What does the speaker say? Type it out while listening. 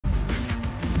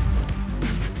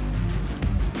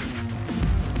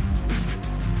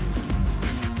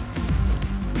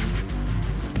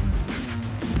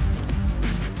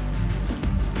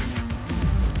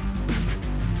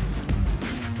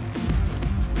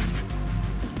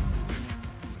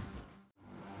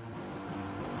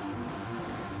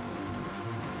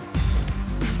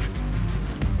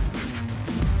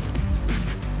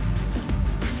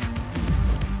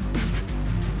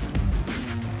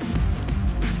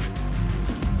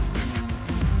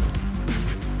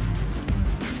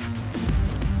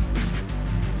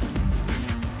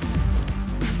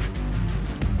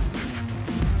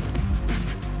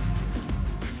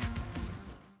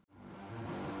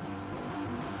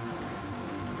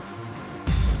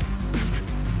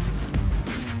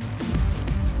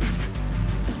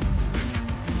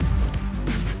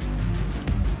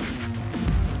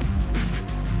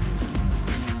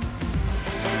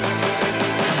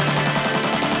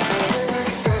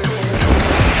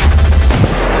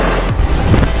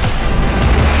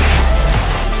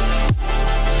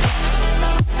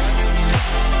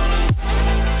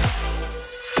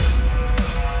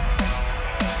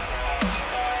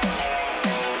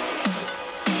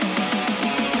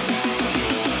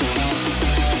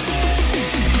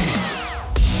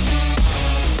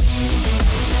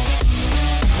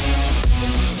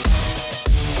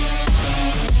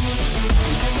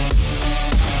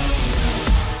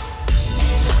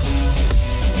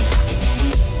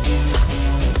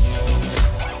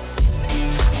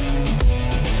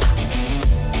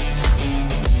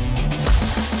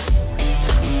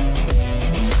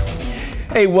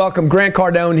Hey, welcome. Grant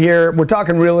Cardone here. We're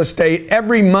talking real estate.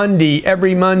 Every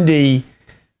Monday,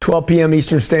 12 p.m.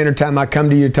 Eastern Standard Time, I come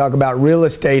to you to talk about real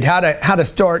estate, how to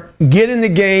start, get in the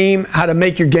game, how to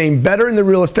make your game better in the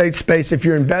real estate space if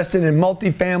you're investing in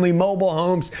multifamily, mobile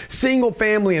homes, single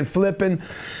family, and flipping.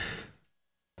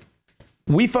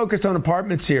 We focused on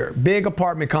apartments here, big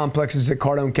apartment complexes at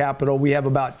Cardone Capital. We have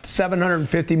about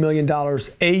 $750 million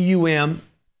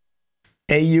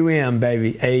AUM,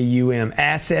 baby, AUM,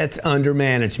 assets under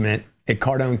management at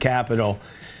Cardone Capital.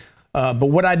 But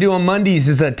what I do on Mondays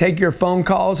is I take your phone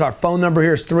calls. Our phone number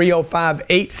here is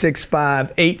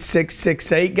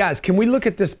 305-865-8668. Guys, can we look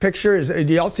at this picture?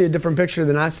 Do y'all see a different picture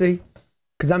than I see?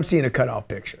 Because I'm seeing a cutoff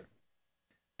picture.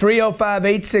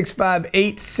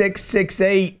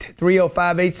 305-865-8668.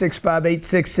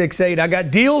 305-865-8668. I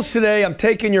got deals today. I'm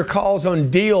taking your calls on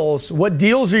deals. What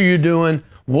deals are you doing?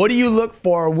 What do you look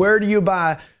for? Where do you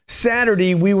buy?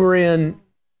 Saturday, we were in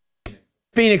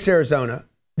Phoenix, Arizona.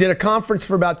 Did a conference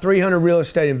for about 300 real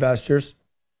estate investors.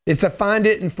 It's a Find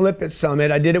It and Flip It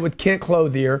Summit. I did it with Kent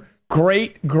Clothier.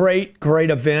 Great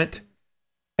event.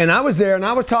 And I was there, and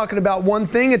I was talking about one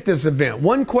thing at this event.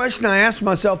 One question I asked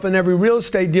myself in every real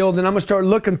estate deal, then I'm going to start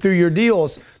looking through your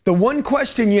deals. The one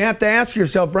question you have to ask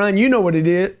yourself, Brian, you know what it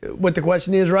is, what the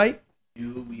question is, right?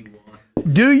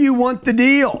 Do you want the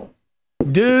deal?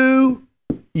 Do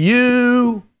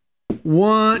you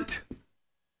want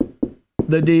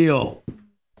the deal?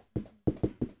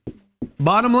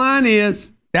 Bottom line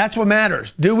is, that's what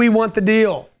matters. Do we want the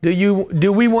deal?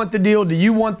 Do we want the deal? Do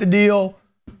you want the deal?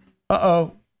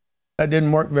 Uh-oh. That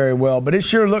didn't work very well, but it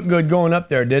sure looked good going up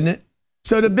there, didn't it?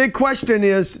 So the big question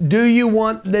is, do you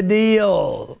want the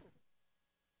deal?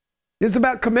 It's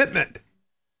about commitment.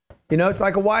 You know, it's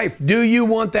like a wife. Do you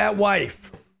want that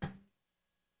wife?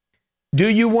 Do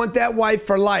you want that wife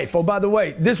for life? Oh, by the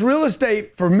way, this real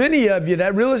estate, for many of you,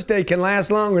 that real estate can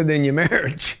last longer than your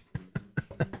marriage.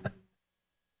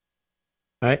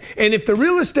 Right? And if the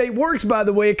real estate works, by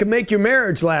the way, it can make your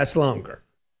marriage last longer.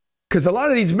 Because a lot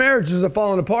of these marriages are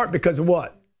falling apart because of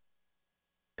what?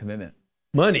 Commitment.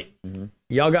 Money. Mm-hmm.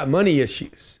 Y'all got money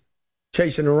issues.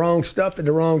 Chasing the wrong stuff at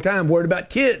the wrong time. Worried about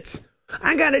kids.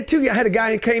 I got it too. I had a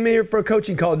guy who came in here for a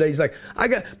coaching call today. He's like,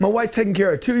 my wife's taking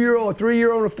care of a 2-year-old, a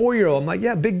 3-year-old, and a 4-year-old. I'm like,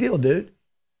 yeah, big deal, dude.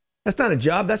 That's not a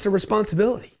job. That's a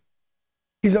responsibility.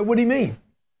 He's like, what do you mean?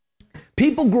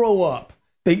 People grow up.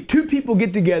 Two people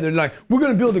get together, and like, we're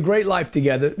going to build a great life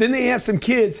together. Then they have some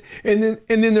kids, and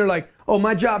then they're like, oh,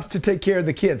 my job's to take care of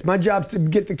the kids. My job's to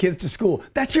get the kids to school.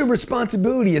 That's your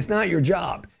responsibility. It's not your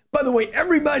job. By the way,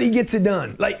 everybody gets it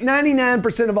done. Like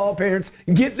 99% of all parents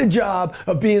get the job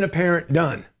of being a parent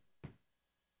done.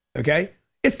 Okay?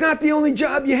 It's not the only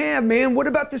job you have, man. What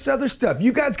about this other stuff?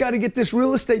 You guys got to get this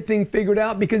real estate thing figured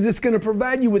out because it's going to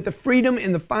provide you with the freedom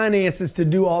and the finances to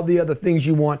do all the other things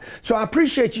you want. So I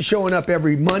appreciate you showing up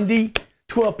every Monday,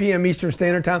 12 p.m. Eastern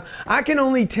Standard Time. I can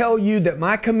only tell you that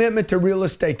my commitment to real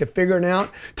estate, to figuring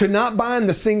out, to not buying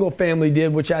the single family deal,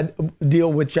 which I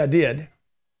did.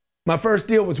 My first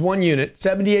deal was 1 unit,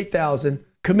 $78,000,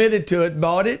 committed to it,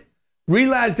 bought it,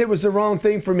 realized it was the wrong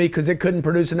thing for me because it couldn't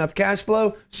produce enough cash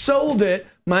flow, sold it.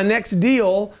 My next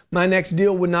deal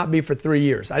would not be for 3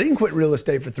 years. I didn't quit real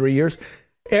estate for 3 years.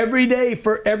 Every day,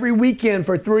 for every weekend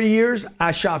for 3 years,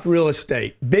 I shopped real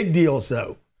estate. Big deals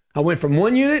though. I went from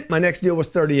 1 unit, my next deal was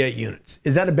 38 units.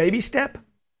 Is that a baby step?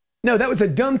 No, that was a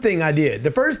dumb thing I did. The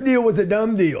first deal was a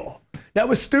dumb deal. That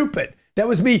was stupid. That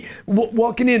was me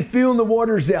walking in, feeling the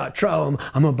waters out. I'm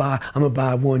gonna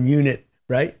buy 1 unit,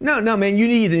 right? No, man, you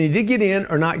either need to get in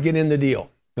or not get in the deal,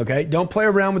 okay? Don't play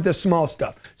around with this small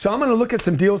stuff. So I'm gonna look at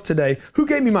some deals today. Who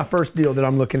gave me my first deal that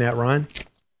I'm looking at, Ryan?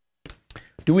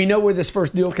 Do we know where this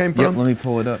first deal came from? Yep, let me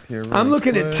pull it up here. I'm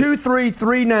looking at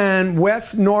 2339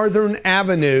 West Northern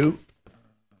Avenue.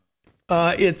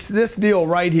 It's this deal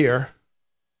right here.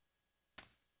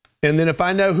 And then if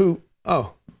I know who,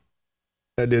 oh,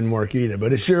 that didn't work either,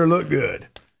 but it sure looked good.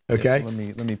 Okay. Yeah, let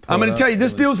me I'm going to tell you,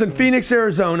 this deal's in Phoenix,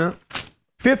 Arizona.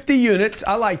 50 units.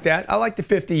 I like that. I like the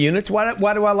 50 units. Why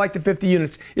do I like the 50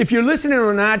 units? If you're listening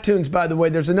on iTunes, by the way,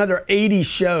 there's another 80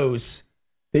 shows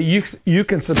that you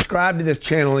can subscribe to this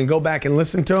channel and go back and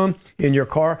listen to them in your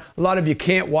car. A lot of you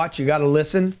can't watch. You got to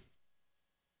listen.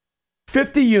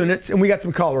 50 units, and we got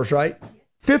some callers, right?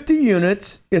 50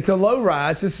 units. It's a low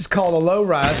rise. This is called a low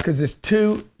rise because it's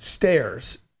 2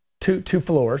 stairs. Two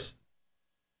floors,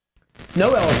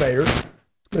 no elevators.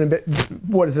 It's been a bit,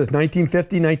 what is this,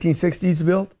 1950, 1960s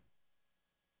built?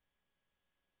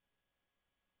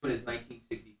 What is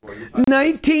 1964?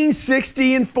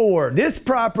 1960 and 4. This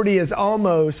property is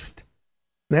almost,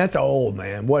 that's old,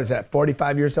 man. What is that,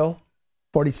 45 years old?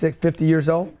 46, 50 years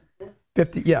old?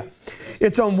 50, yeah.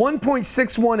 It's on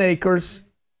 1.61 acres,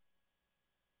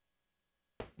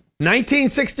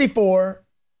 1964,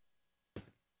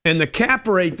 and the cap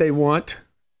rate they want,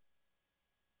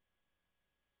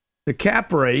 the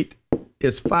cap rate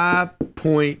is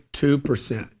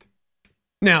 5.2%.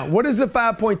 Now, what does the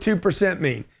 5.2%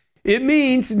 mean? It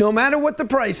means no matter what the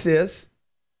price is,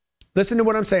 listen to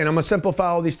what I'm saying. I'm going to simplify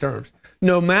all these terms.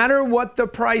 No matter what the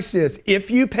price is, if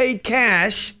you paid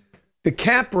cash, the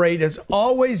cap rate is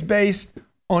always based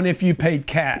on if you paid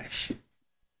cash.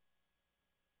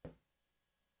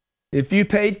 If you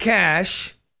paid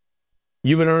cash,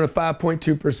 you would earn a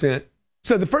 5.2%.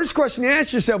 So the first question you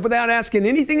ask yourself without asking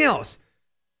anything else,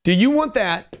 do you want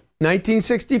that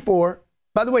 1964?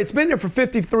 By the way, it's been there for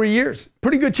 53 years.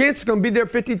 Pretty good chance it's going to be there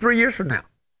 53 years from now.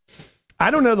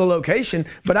 I don't know the location,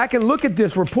 but I can look at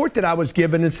this report that I was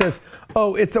given and it says,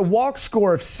 oh, it's a walk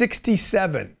score of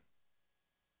 67.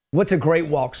 What's a great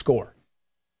walk score?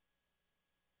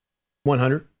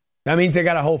 100. That means they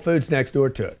got a Whole Foods next door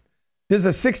to it. This is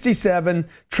a 67,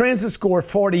 transit score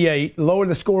 48. The lower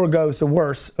the score goes, the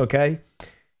worse, okay?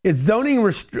 Its zoning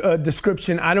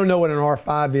description, I don't know what an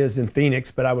R5 is in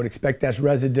Phoenix, but I would expect that's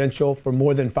residential for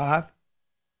more than 5.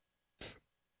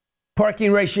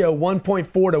 Parking ratio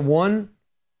 1.4 to 1.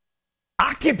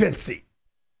 Occupancy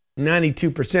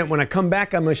 92%. When I come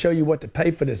back, I'm going to show you what to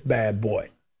pay for this bad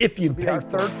boy. If you pay. Our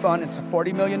third fund, it's a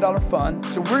 $40 million fund.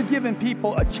 So we're giving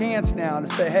people a chance now to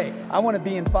say, hey, I want to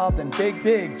be involved in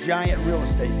big, giant real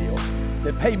estate deals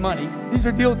that pay money. These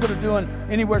are deals that are doing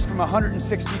anywhere from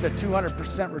 160 to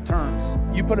 200% returns.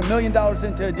 You put $1 million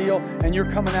into a deal and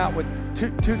you're coming out with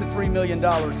 $2 to $3 million,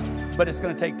 but it's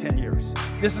going to take 10 years.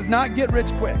 This is not get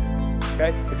rich quick,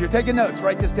 okay? If you're taking notes,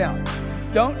 write this down.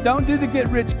 Don't do the get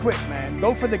rich quick, man.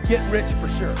 Go for the get rich for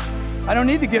sure. I don't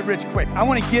need to get rich quick. I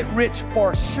want to get rich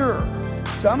for sure.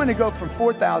 So I'm going to go from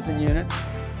 4,000 units.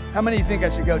 How many do you think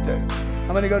I should go to? I'm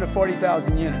going to go to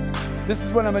 40,000 units. This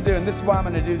is what I'm going to do, and this is why I'm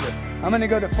going to do this. I'm going to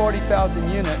go to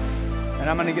 40,000 units, and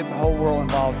I'm going to get the whole world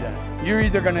involved in it. You're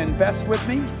either going to invest with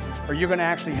me, or you're going to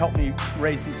actually help me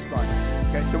raise these funds.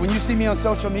 Okay, so when you see me on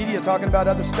social media talking about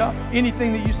other stuff,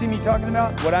 anything that you see me talking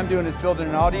about, what I'm doing is building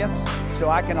an audience so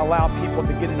I can allow people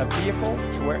to get in a vehicle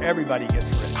to where everybody gets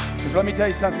rich. Because let me tell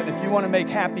you something, if you want to make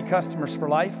happy customers for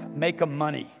life, make them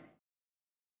money.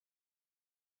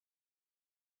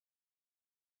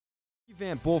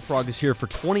 Van Bullfrog is here for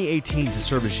 2018 to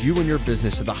service you and your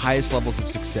business to the highest levels of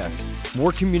success.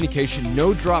 More communication,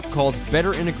 no drop calls,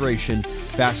 better integration,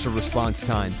 faster response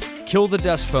time. Kill the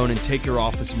desk phone and take your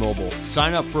office mobile.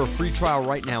 Sign up for a free trial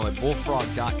right now at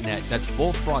bullfrog.net. That's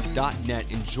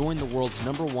bullfrog.net and join the world's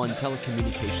 #1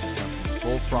 telecommunications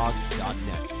company,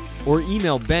 bullfrog.net. Or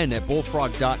email Ben at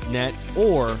bullfrog.net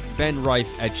or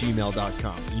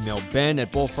benrife@gmail.com. Email Ben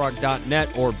at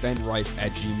bullfrog.net or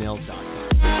benrife@gmail.com.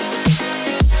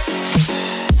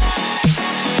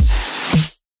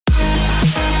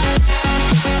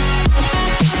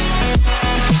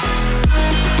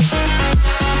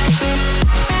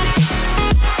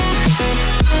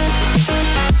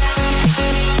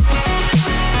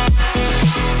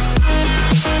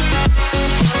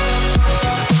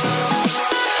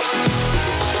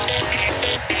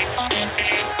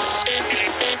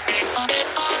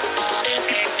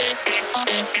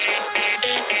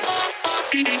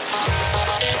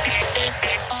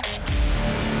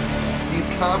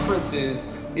 Conferences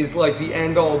is like the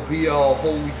end-all be-all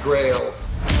holy grail.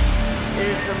 It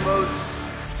is the most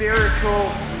spiritual,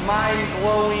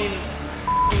 mind-blowing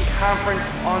conference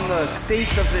on the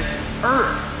face of this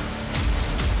earth.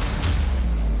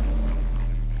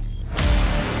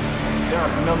 There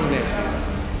are millionaires here.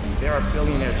 There are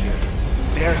billionaires here.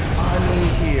 There's money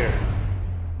here.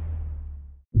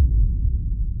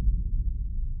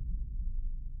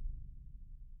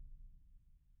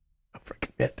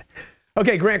 Forget.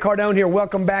 Okay, Grant Cardone here.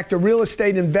 Welcome back to Real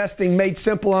Estate Investing Made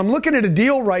Simple. I'm looking at a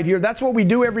deal right here. That's what we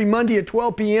do every Monday at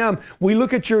 12 p.m. We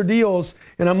look at your deals,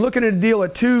 and I'm looking at a deal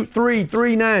at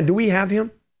 2339. Do we have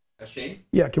him? Shane?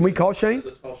 Yeah, can we call Shane?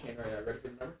 Let's call Shane right now. Ready for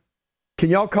the number? Can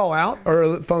y'all call out, or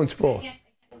the phone's full? I can't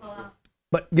call out.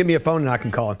 But give me a phone and I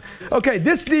can call him. Okay,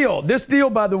 this deal,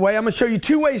 by the way, I'm going to show you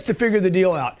 2 ways to figure the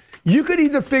deal out. You could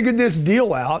either figure this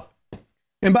deal out,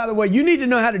 and by the way, you need to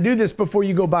know how to do this before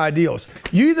you go buy deals.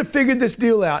 You either figure this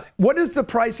deal out. What is the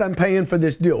price I'm paying for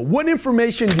this deal? What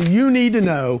information do you need to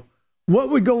know? What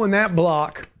would go in that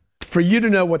block for you to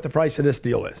know what the price of this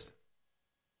deal is?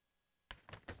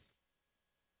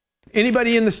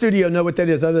 Anybody in the studio know what that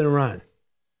is other than Ryan?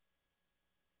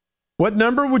 What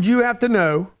number would you have to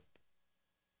know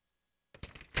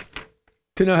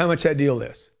how much that deal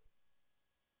is?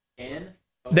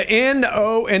 NOW The N, the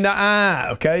O, and the I,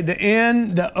 okay? The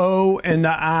N, the O, and the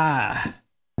I.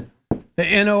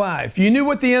 The NOI. If you knew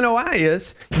what the NOI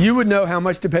is, you would know how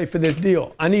much to pay for this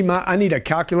deal. I need a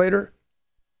calculator.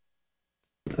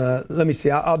 Let me see.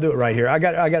 I'll do it right here. I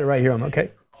got it right here.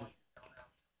 Okay.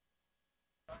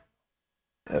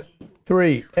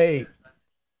 3, 8.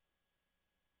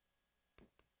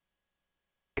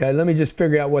 Okay, let me just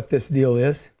figure out what this deal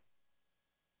is.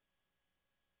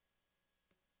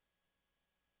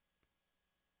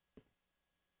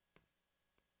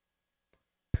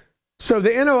 So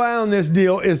the NOI on this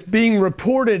deal is being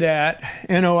reported at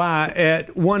NOI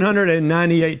at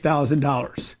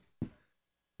 $198,000.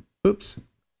 Oops.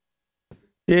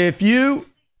 There you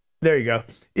go.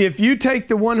 If you take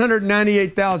the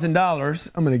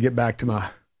 $198,000, I'm going to get back to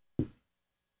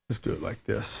let's do it like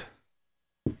this.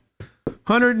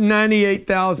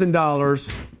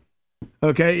 $198,000,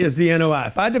 okay, is the NOI.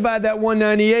 If I divide that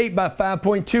 198 by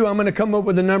 5.2, I'm going to come up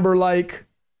with a number like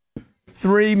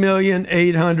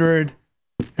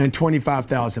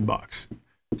 $3,825,000.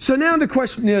 So now the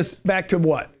question is back to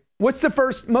what? What's the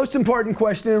first most important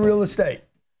question in real estate?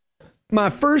 My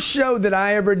first show that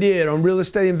I ever did on real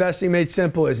estate investing made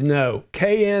simple is know.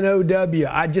 K-N-O-W.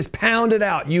 I just pounded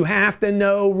out. You have to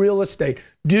know real estate.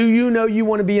 Do you know you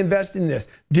want to be invested in this?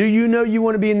 Do you know you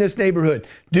want to be in this neighborhood?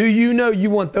 Do you know you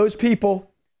want those people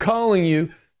calling you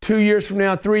 2 years from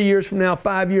now, 3 years from now,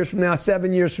 5 years from now,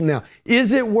 7 years from now?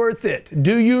 Is it worth it?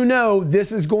 Do you know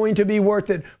this is going to be worth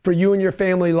it for you and your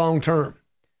family long term?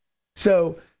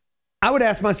 So I would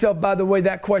ask myself, by the way,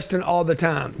 that question all the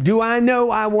time. Do I know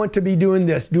I want to be doing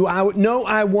this? Do I know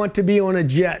I want to be on a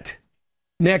jet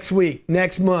next week,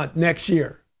 next month, next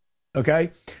year?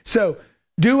 Okay? So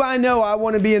do I know I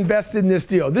want to be invested in this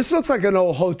deal? This looks like an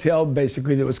old hotel,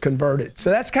 basically, that was converted.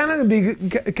 So that's kind of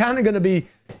going to be,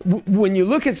 when you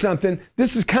look at something,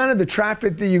 this is kind of the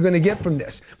traffic that you're going to get from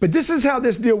this. But this is how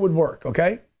this deal would work,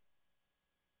 okay?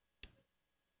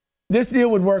 This deal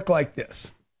would work like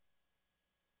this.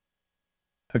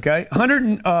 Okay,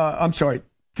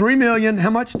 3 million, how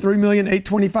much?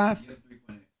 3,825,000?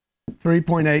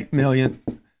 3.8 million.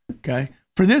 Okay.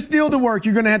 For this deal to work,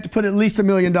 you're going to have to put at least $1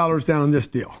 million down on this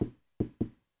deal.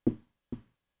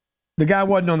 The guy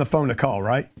wasn't on the phone to call,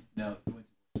 right? No.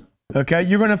 Okay,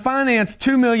 you're going to finance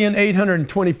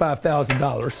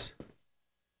 $2,825,000.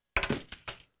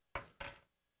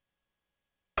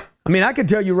 I mean, I can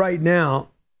tell you right now,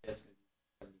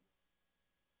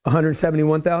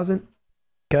 171,000.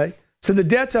 Okay, so the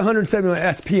debt's 171.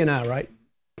 That's P&I, right?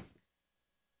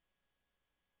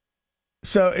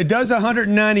 So it does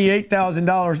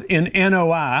 $198,000 in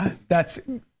NOI. That's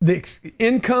the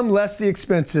income less the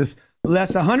expenses,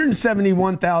 less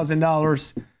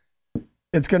 $171,000.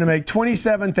 It's going to make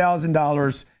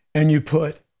 $27,000, and you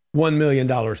put $1 million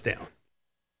down.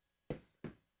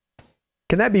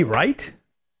 Can that be right?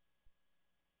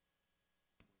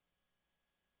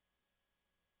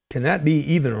 Can that be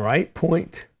even right?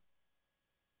 Point.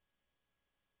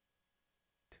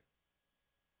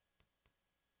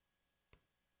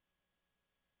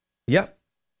 Yep.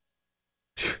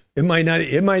 It might not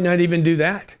even do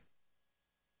that.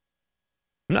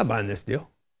 I'm not buying this deal.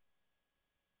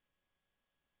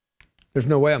 There's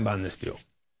no way I'm buying this deal.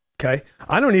 Okay?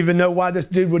 I don't even know why this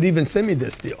dude would even send me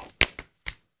this deal.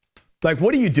 Like,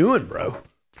 what are you doing, bro?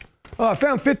 Oh, I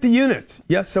found 50 units.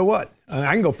 Yes, so what?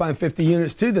 I can go find 50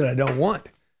 units too that I don't want.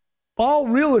 All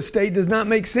real estate does not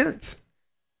make sense.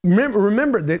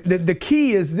 Remember the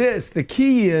key is this. The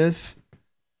key is,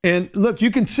 and look, you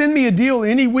can send me a deal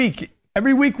any week.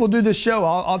 Every week we'll do this show.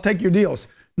 I'll take your deals.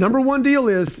 Number one deal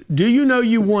is, do you know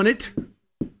you want it?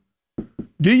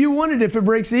 Do you want it if it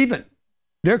breaks even?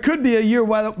 There could be a year,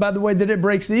 by the way, that it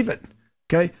breaks even.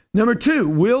 Okay. Number two,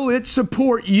 will it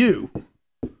support you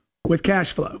with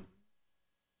cash flow?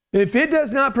 If it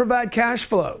does not provide cash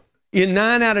flow in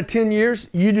 9 out of 10 years,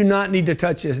 you do not need to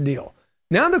touch this deal.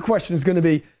 Now the question is going to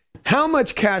be, how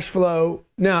much cash flow?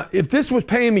 Now, if this was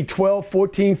paying me 12,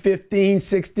 14, 15,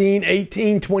 16,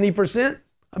 18, 20%,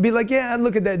 I'd be like, yeah, I'd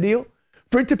look at that deal.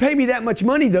 For it to pay me that much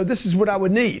money, though, this is what I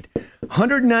would need.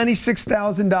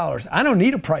 $196,000. I don't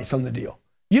need a price on the deal.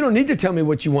 You don't need to tell me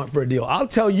what you want for a deal. I'll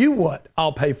tell you what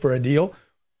I'll pay for a deal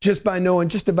just by knowing,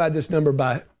 just divide this number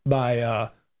by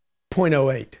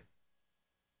 0.08.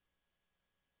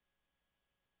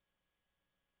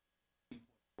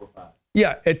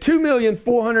 Yeah, at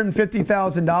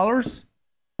 $2,450,000,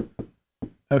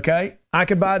 okay, I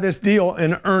could buy this deal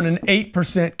and earn an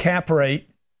 8% cap rate.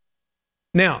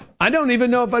 Now, I don't even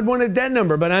know if I'd wanted that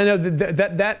number, but I know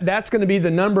that's going to be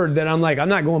the number that I'm like, I'm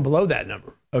not going below that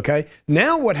number, okay?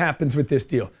 Now what happens with this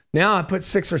deal? Now I put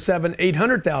 $600,000 or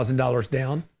 $700,000, $800,000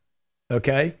 down.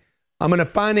 Okay. I'm going to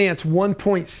finance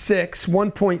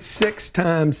 1.6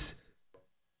 times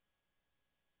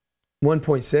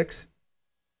 1.6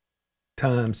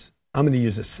 times, I'm going to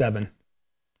use a 7.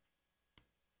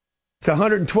 It's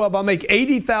 112. I'll make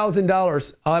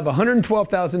 $80,000. I'll have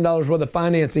 $112,000 worth of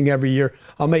financing every year.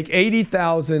 I'll make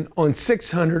 $80,000 on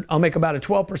 600. I'll make about a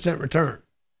 12% return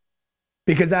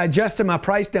because I adjusted my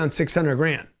price down 600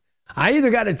 grand. I either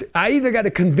got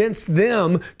to convince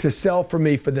them to sell for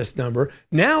me for this number.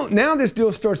 Now this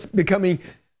deal starts becoming,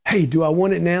 hey, do I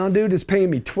want it now, dude? It's paying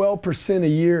me 12% a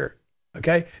year.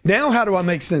 Okay. Now how do I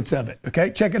make sense of it? Okay.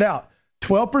 Check it out.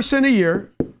 12% a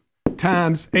year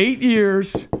times 8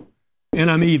 years. And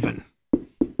I'm even.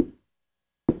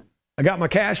 I got my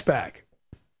cash back.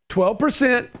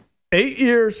 12%, 8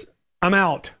 years, I'm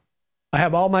out. I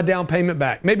have all my down payment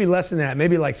back. Maybe less than that,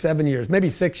 maybe like 7 years, maybe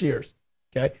 6 years.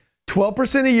 Okay.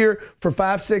 12% a year for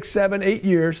 5, 6, 7, 8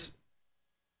 years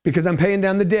because I'm paying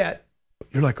down the debt.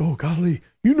 You're like, oh, golly,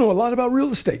 you know a lot about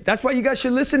real estate. That's why you guys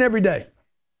should listen every day.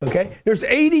 Okay. There's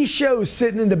 80 shows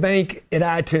sitting in the bank at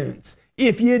iTunes.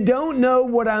 If you don't know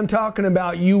what I'm talking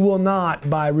about, you will not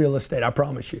buy real estate. I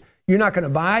promise you. You're not going to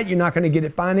buy it. You're not going to get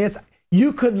it financed.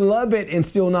 You could love it and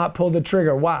still not pull the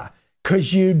trigger. Why?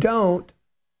 Because you don't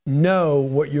know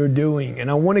what you're doing.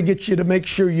 And I want to get you to make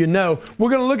sure you know.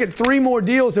 We're going to look at 3 more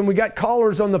deals, and we got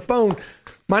callers on the phone.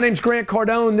 My name's Grant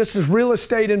Cardone. This is Real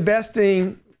Estate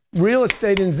Investing. Real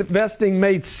Estate Investing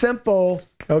Made Simple.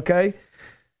 Okay.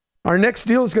 Our next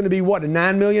deal is going to be what? A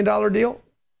 $9 million deal?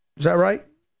 Is that right?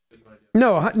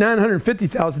 No,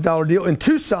 $950,000 deal in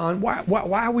Tucson. Why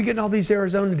are we getting all these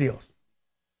Arizona deals?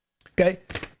 Okay.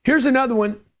 Here's another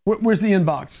one. Where's the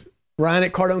inbox? Ryan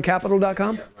at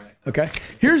CardoneCapital.com? Yeah, right. Okay.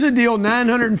 Here's a deal,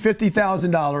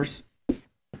 $950,000.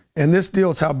 And this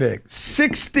deal's how big?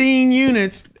 16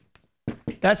 units.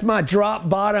 That's my drop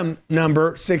bottom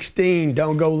number, 16.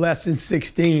 Don't go less than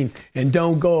 16. And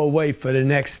don't go away for the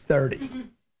next 30.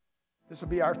 This will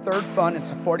be our third fund.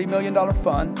 It's a $40 million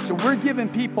fund. So we're giving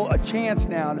people a chance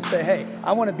now to say, hey,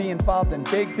 I want to be involved in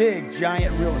big,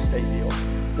 giant real estate deals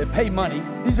that pay money.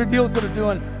 These are deals that are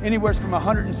doing anywhere from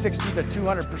 160 to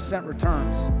 200%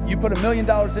 returns. You put $1 million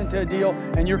into a deal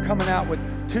and you're coming out with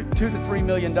 $2 to $3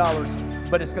 million,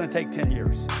 but it's going to take 10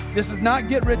 years. This is not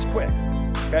get rich quick,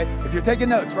 okay? If you're taking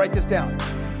notes, write this down.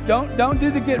 Don't do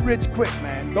the get rich quick,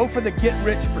 man. Go for the get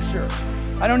rich for sure.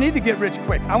 I don't need to get rich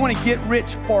quick. I want to get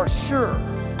rich for sure.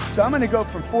 So I'm going to go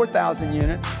from 4,000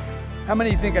 units. How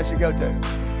many do you think I should go to?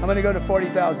 I'm going to go to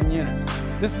 40,000 units.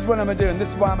 This is what I'm going to do, and this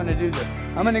is why I'm going to do this.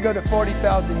 I'm going to go to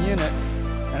 40,000 units,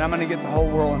 and I'm going to get the whole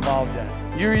world involved in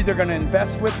it. You're either going to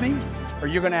invest with me, or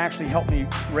you're going to actually help me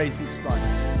raise these funds.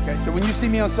 Okay, so when you see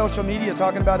me on social media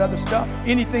talking about other stuff,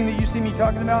 anything that you see me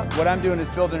talking about, what I'm doing is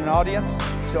building an audience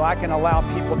so I can allow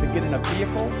people to get in a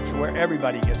vehicle to where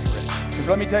everybody gets rich. Because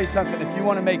let me tell you something, if you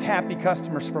want to make happy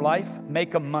customers for life,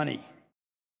 make them money.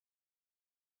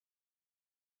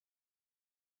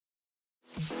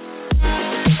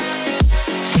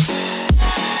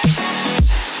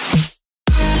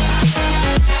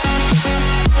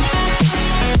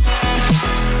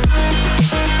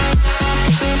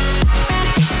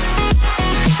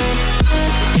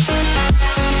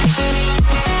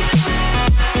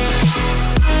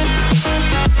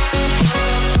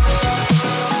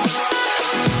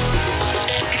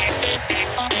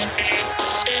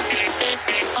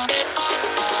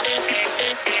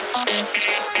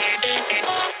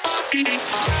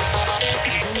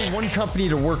 Company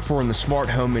to work for in the smart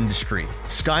home industry.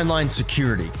 Skyline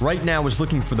Security right now is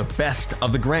looking for the best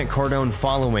of the Grant Cardone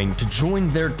following to join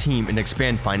their team and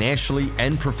expand financially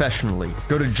and professionally.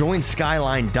 Go to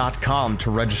joinskyline.com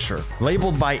to register.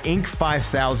 Labeled by Inc.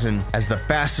 5000 as the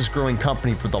fastest growing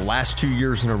company for the last 2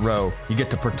 years in a row, you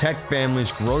get to protect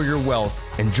families, grow your wealth,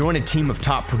 and join a team of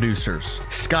top producers.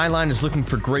 Skyline is looking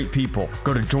for great people.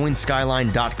 Go to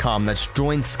joinskyline.com. That's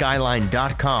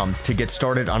joinskyline.com to get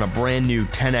started on a brand new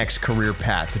 10x career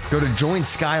path. Go to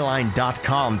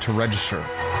joinskyline.com to register.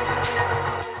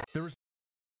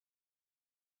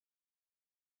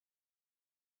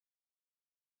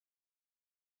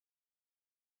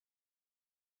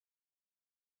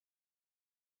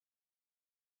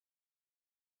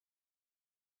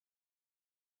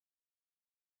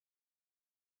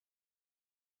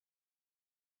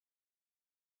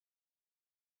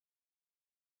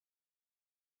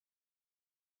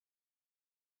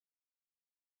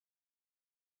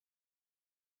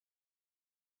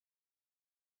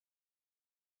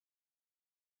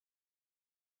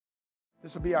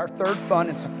 This will be our third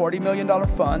fund. It's a $40 million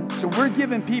fund. So we're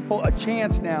giving people a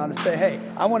chance now to say, hey,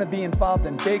 I want to be involved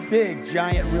in big,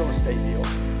 giant real estate deals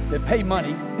that pay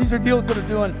money. These are deals that are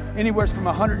doing anywhere from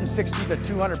 160 to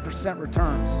 200%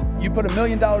 returns. You put $1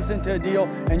 million into a deal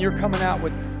and you're coming out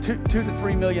with $2 to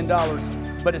 $3 million,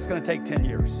 but it's going to take 10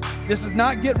 years. This is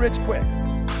not get rich quick,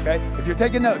 okay? If you're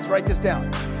taking notes, write this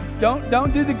down.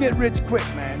 Don't do the get rich quick,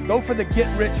 man. Go for the get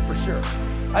rich for sure.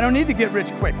 I don't need to get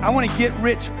rich quick. I want to get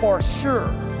rich for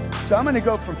sure. So I'm going to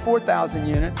go from 4,000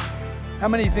 units. How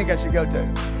many do you think I should go to?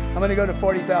 I'm going to go to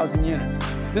 40,000 units.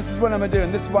 This is what I'm going to do,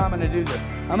 and this is why I'm going to do this.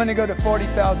 I'm going to go to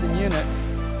 40,000 units,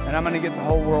 and I'm going to get the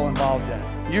whole world involved in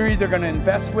it. You're either going to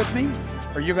invest with me,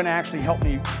 or you're going to actually help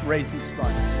me raise these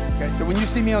funds. Okay, so when you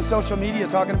see me on social media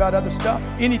talking about other stuff,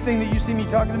 anything that you see me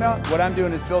talking about, what I'm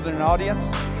doing is building an audience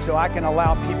so I can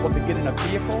allow people to get in a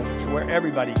vehicle to where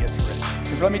everybody gets rich.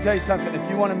 Because let me tell you something, if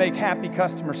you want to make happy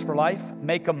customers for life,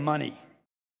 make them money.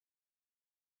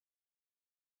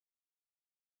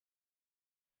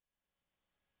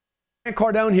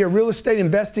 Cardone here, real estate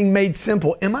investing made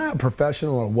simple. Am I a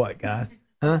professional or what, guys?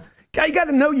 Huh? You got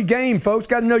to know your game, folks.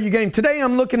 Got to know your game. Today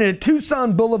I'm looking at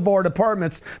Tucson Boulevard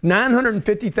Apartments,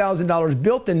 $950,000,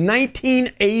 built in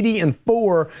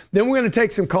 1984. Then we're going to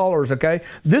take some callers, okay?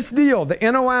 This deal, the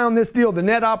NOI on this deal, the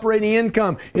net operating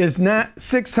income is not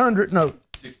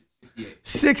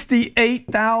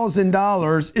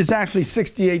 $68,000. It's actually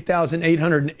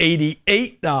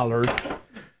 $68,888,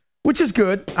 which is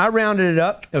good. I rounded it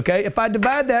up, okay? If I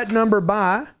divide that number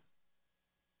by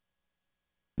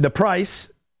the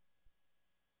price,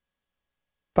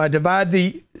 if I divide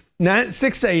the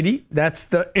 680, that's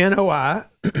the NOI,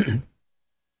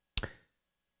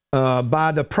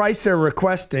 by the price they're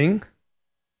requesting,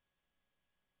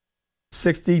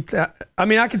 60. I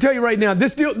mean, I can tell you right now,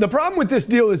 this deal. The problem with this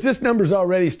deal is this number's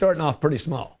already starting off pretty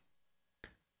small.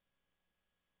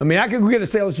 I mean, I could go get a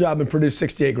sales job and produce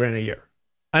 68 grand a year.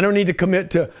 I don't need to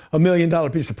commit to $1 million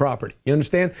piece of property. You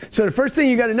understand? So the first thing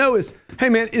you got to know is, hey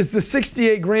man, is the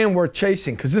 68 grand worth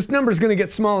chasing? Because this number is going to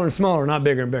get smaller and smaller, not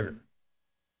bigger and bigger.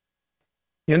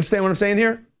 You understand what I'm saying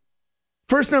here?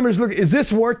 First number is, look, is this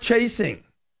worth chasing?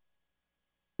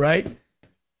 Right?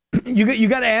 You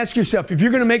got to ask yourself, if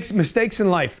you're going to make mistakes in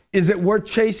life, is it worth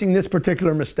chasing this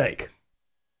particular mistake?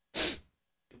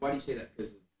 Why do you say that?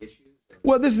 Because of the issues?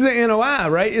 Well, this is the NOI,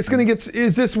 right? It's going to get,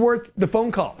 is this worth the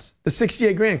phone calls? The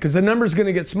 68 grand, because the number's going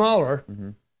to get smaller,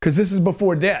 because this is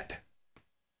before debt.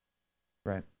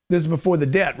 Right. This is before the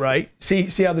debt, right? See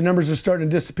how the numbers are starting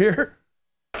to disappear?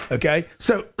 Okay,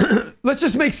 so let's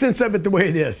just make sense of it the way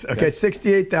it is. Okay,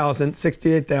 68,000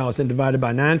 divided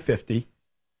by 950.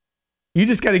 You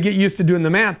just got to get used to doing the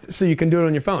math so you can do it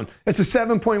on your phone. It's a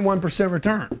 7.1%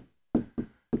 return.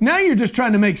 Now you're just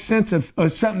trying to make sense of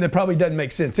something that probably doesn't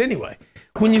make sense anyway.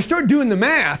 When you start doing the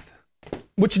math,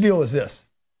 which deal is this?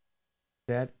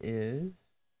 That is.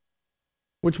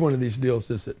 Which one of these deals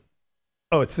is it?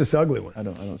 Oh, it's this ugly one. I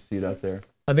don't see it up there.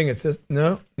 I think it's this.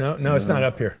 No, it's not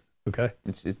up here. Okay.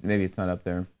 Maybe it's not up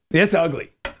there. It's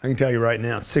ugly. I can tell you right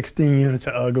now, 16 units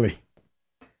are ugly.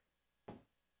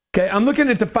 Okay, I'm looking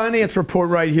at the finance report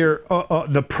right here.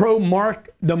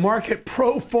 The market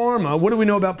pro forma. What do we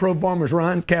know about pro formas,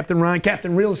 Ryan? Captain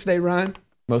Real Estate, Ryan?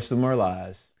 Most of them are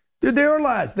lies. Dude, they are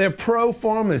lies. They're pro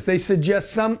formas. They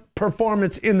suggest some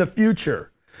performance in the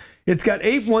future. It's got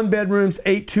 8 one-bedrooms,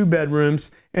 8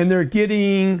 two-bedrooms, and they're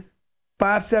getting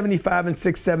 $575 and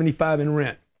 $675 in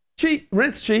rent. Cheap.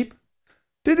 Rent's cheap.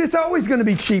 Dude, it's always going to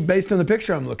be cheap based on the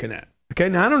picture I'm looking at. Okay,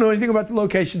 now I don't know anything about the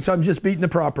location, so I'm just beating the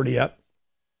property up.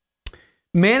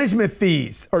 Management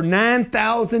fees are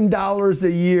 $9,000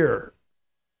 a year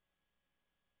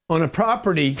on a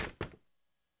property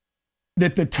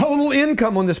that the total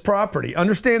income on this property,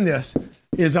 understand this,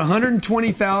 is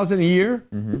 $120,000 a year,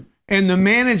 and the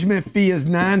management fee is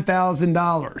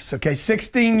 $9,000. Okay,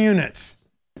 16 units.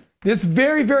 This is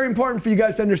very, very important for you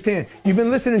guys to understand. You've been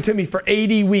listening to me for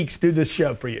 80 weeks do this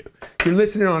show for you. You're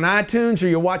listening on iTunes, or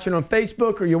you're watching on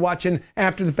Facebook, or you're watching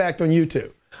after the fact on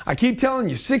YouTube. I keep telling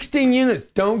you, 16 units,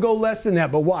 don't go less than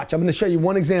that, but watch. I'm going to show you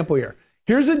one example here.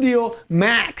 Here's a deal,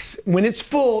 max, when it's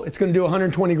full, it's going to do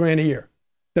 120 grand a year.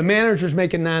 The manager's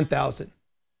making 9,000.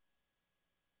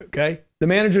 Okay? The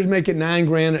manager's making 9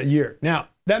 grand a year. Now,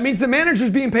 that means the manager's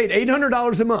being paid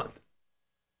 $800 a month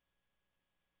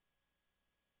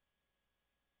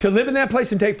to live in that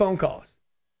place and take phone calls.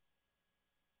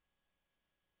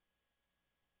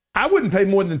 I wouldn't pay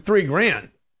more than 3 grand.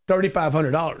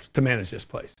 $3,500 to manage this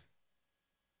place.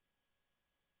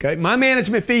 Okay, my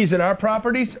management fees at our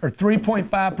properties are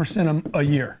 3.5% a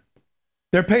year.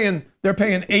 They're paying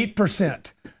 8%.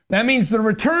 That means the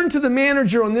return to the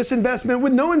manager on this investment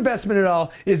with no investment at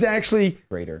all is actually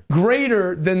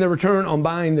greater than the return on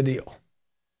buying the deal.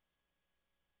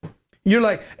 You're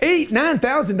like,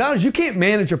 $9,000. You can't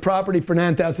manage a property for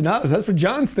 $9,000. That's what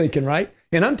John's thinking, right?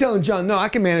 And I'm telling John, no, I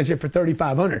can manage it for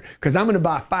 $3,500 because I'm going to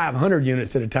buy 500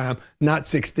 units at a time, not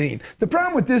 16. The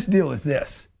problem with this deal is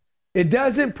this. It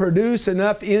doesn't produce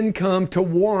enough income to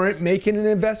warrant making an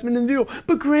investment in the deal.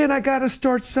 But Grant, I got to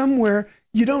start somewhere.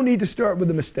 You don't need to start with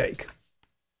a mistake.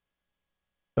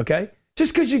 Okay?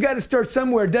 Just because you got to start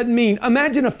somewhere doesn't mean,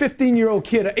 imagine a 15-year-old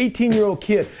kid, an 18-year-old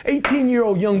kid,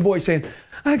 18-year-old young boy saying,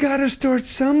 I got to start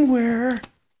somewhere.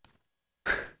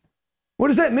 What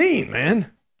does that mean, man?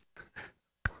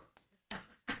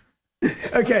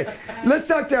 Okay, let's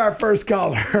talk to our first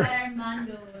caller.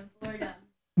 Armando in Florida.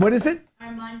 What is it?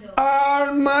 Armando.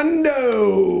 Armando.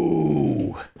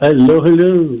 Hello,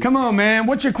 hello. Come on, man.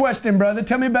 What's your question, brother?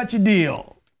 Tell me about your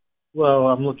deal. Well,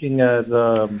 I'm looking at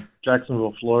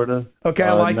Jacksonville, Florida. Okay,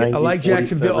 I like it. I like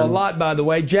Jacksonville a lot, by the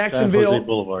way. Jacksonville. San Jose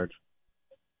Boulevard.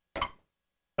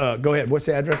 Go ahead. What's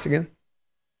the address again?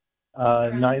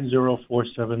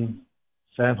 9047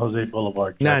 San Jose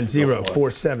Boulevard.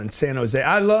 9047 San Jose.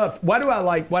 Why do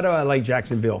I like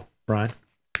Jacksonville, Brian?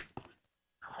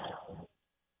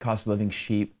 Cost of living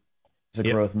cheap. It's a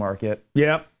growth market.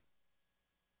 Yep.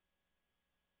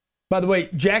 By the way,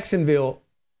 Jacksonville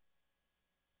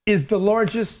is the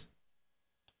largest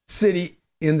city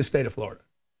in the state of Florida.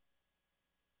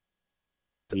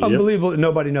 It's unbelievable that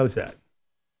nobody knows that.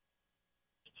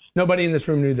 Nobody in this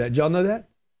room knew that. Did y'all know that?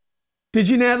 Did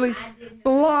you, Natalie?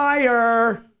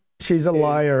 Liar. She's a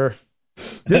liar.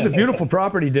 This is a beautiful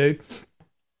property, dude.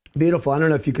 Beautiful. I don't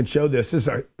know if you can show this.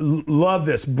 Love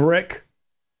this brick.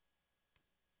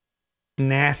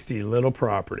 Nasty little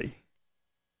property.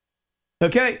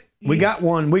 Okay, we got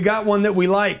one. We got one that we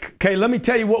like. Okay, let me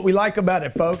tell you what we like about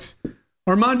it, folks.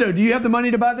 Armando, do you have the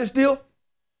money to buy this deal?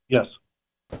 Yes.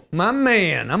 My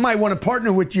man, I might want to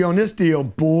partner with you on this deal,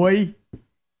 boy.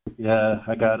 Yeah,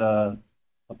 I got a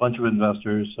bunch of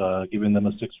investors, giving them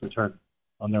a 6% return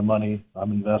on their money.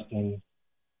 I'm investing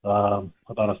about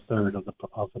a third of the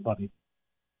money.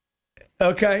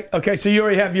 Okay, so you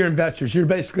already have your investors. You're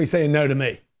basically saying no to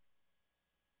me.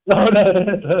 No.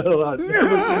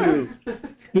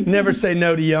 Never say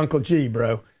no to your Uncle G,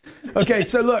 bro. Okay,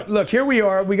 so look, here we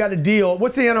are. We got a deal.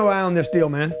 What's the NOI on this deal,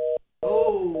 man?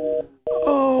 Oh,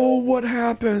 what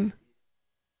happened?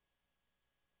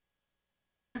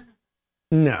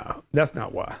 No, that's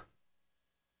not why.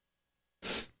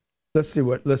 Let's see.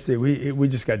 We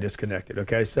just got disconnected.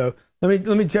 Okay, so let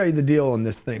me tell you the deal on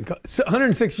this thing.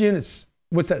 106 units.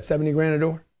 What's that? 70 grand a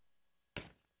door?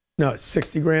 No, it's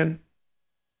 60 grand.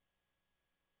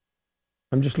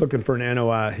 I'm just looking for an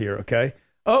NOI here, okay?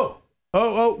 Oh,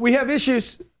 we have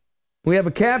issues. We have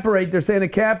a cap rate. They're saying a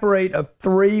cap rate of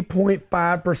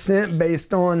 3.5%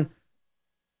 based on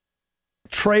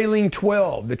trailing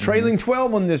 12. The trailing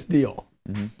 12 on this deal.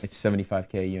 Mm-hmm. It's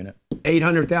 $75K a unit.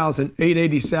 800,000,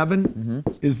 887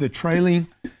 is the trailing.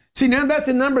 See, now that's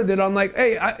a number that I'm like,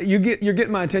 hey, you're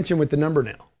getting my attention with the number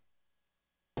now.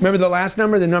 Remember the last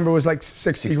number? The number was like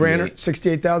 60 grand or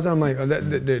 68,000. I'm like,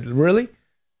 really?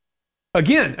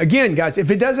 Again, guys,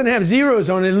 if it doesn't have zeros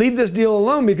on it, leave this deal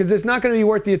alone because it's not going to be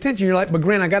worth the attention. You're like, but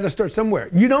Grant, I got to start somewhere.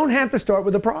 You don't have to start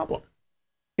with a problem.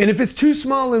 And if it's too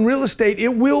small in real estate,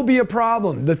 it will be a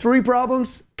problem. The 3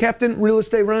 problems, Captain Real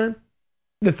Estate Ryan,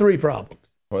 the 3 problems.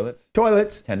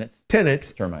 Toilets. Tenants.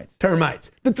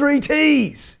 Termites. The 3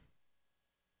 T's.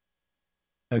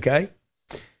 Okay?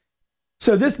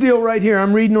 So this deal right here,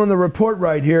 I'm reading on the report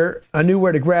right here. I knew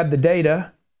where to grab the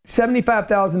data.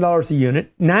 $75,000 a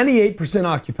unit, 98%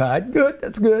 occupied. Good,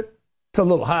 that's good. It's a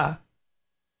little high.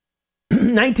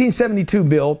 1972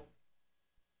 build.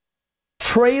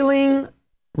 Trailing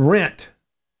rent,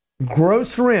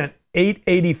 gross rent,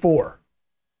 $884.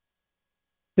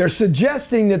 They're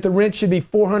suggesting that the rent should be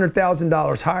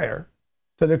 $400,000 higher,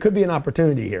 so there could be an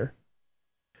opportunity here.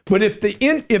 But if the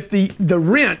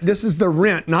rent, this is the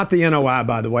rent, not the NOI,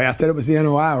 by the way. I said it was the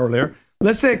NOI earlier.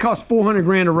 Let's say it costs $400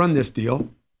 grand to run this deal.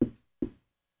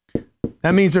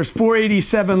 That means there's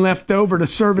 $487 left over to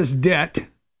service debt.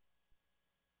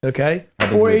 Okay?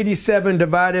 487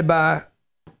 divided by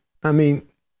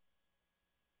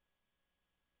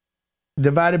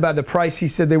the price he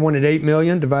said they wanted $8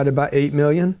 million, divided by $8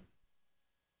 million.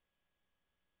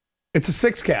 It's a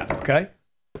 6 cap, okay?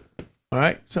 All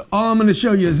right, so all I'm going to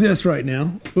show you is this right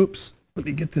now. Oops, let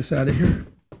me get this out of here.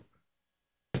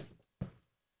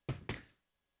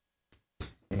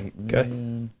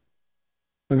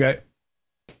 Okay.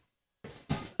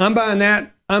 I'm buying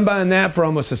that for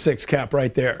almost a 6 cap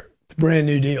right there. It's a brand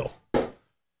new deal.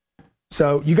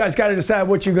 So you guys got to decide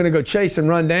what you're going to go chase and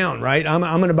run down, right? I'm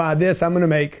going to buy this. I'm going to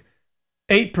make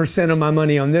 8% of my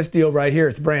money on this deal right here.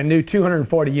 It's brand new,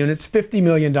 240 units, $50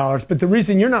 million. But the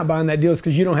reason you're not buying that deal is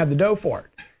because you don't have the dough for it.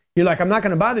 You're like, I'm not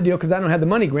going to buy the deal because I don't have the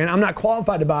money, Grant. I'm not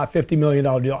qualified to buy a $50 million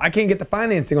deal. I can't get the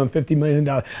financing on $50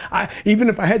 million. Even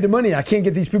if I had the money, I can't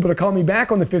get these people to call me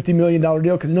back on the $50 million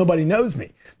deal because nobody knows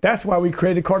me. That's why we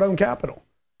created Cardone Capital.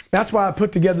 That's why I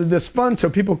put together this fund so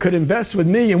people could invest with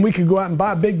me and we could go out and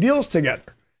buy big deals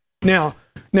together. Now,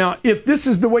 if this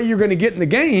is the way you're going to get in the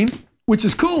game, which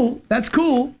is cool, that's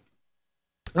cool.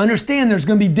 Understand there's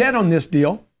going to be debt on this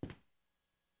deal.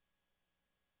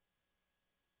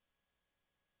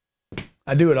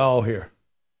 I do it all here.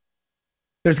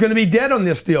 There's going to be debt on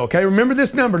this deal, okay? Remember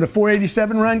this number, the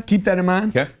 487 run? Keep that in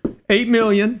mind. Okay. $8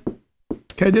 million.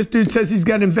 Okay, this dude says he's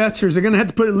got investors. They're going to have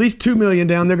to put at least $2 million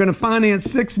down. They're going to finance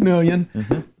 $6 million.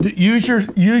 Use your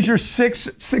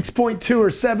 6.2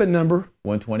 or 7 number.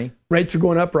 120. Rates are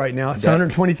going up right now. It's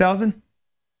 120,000.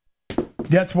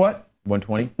 Debt's what?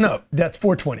 120. No, debt's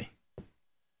 420.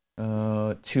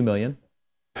 2 million.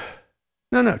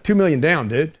 No, 2 million down,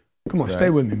 dude. Come on, Right. stay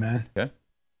with me, man. Okay.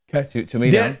 Okay. 2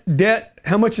 million down. Debt.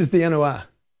 How much is the NOI?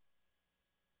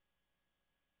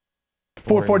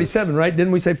 447, right?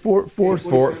 Didn't we say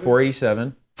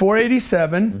 487?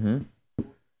 487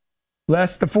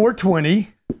 less the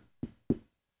 420.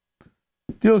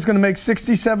 Deal's going to make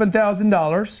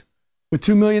 $67,000 with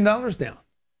 $2 million down.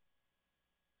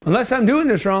 Unless I'm doing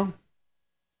this wrong.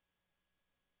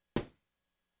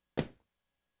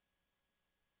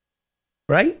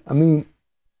 Right? I mean,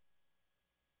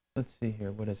 let's see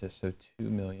here. What is this? So 2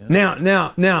 million.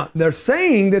 Now, they're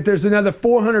saying that there's another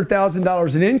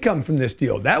 $400,000 in income from this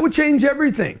deal. That would change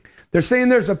everything. They're saying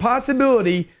there's a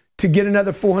possibility to get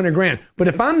another 400 grand. But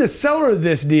if I'm the seller of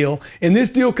this deal, and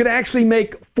this deal could actually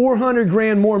make 400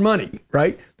 grand more money,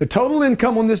 right? The total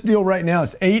income on this deal right now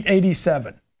is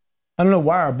 887. I don't know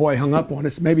why our boy hung up on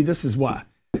us. Maybe this is why.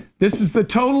 This is the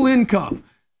total income.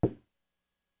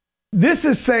 This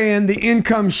is saying the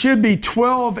income should be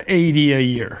 $1,280 a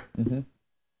year.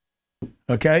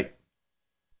 Okay?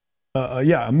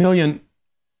 Yeah, $1 million,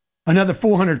 another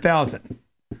 $400,000.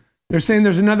 They're saying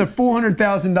there's another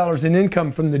 $400,000 in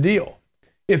income from the deal.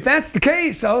 If that's the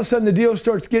case, all of a sudden the deal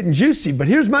starts getting juicy. But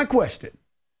here's my question.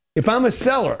 If I'm a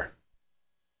seller,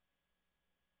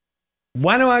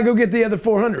 why don't I go get the other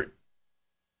 400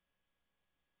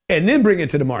 and then bring it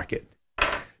to the market?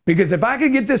 Because if I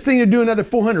could get this thing to do another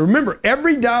 400, remember,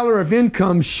 every dollar of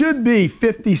income should be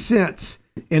 50 cents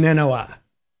in NOI.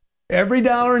 Every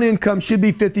dollar in income should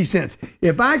be 50 cents.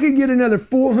 If I could get another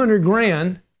 400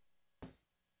 grand,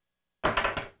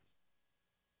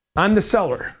 I'm the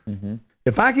seller.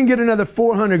 If I can get another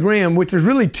 400 grand, which is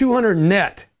really 200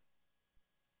 net,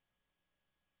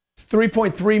 it's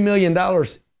 $3.3 million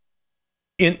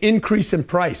in increase in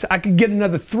price. I could get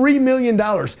another $3 million.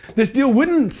 This deal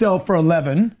wouldn't sell for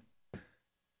 11,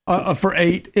 for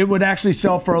 8. It would actually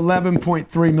sell for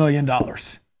 $11.3 million.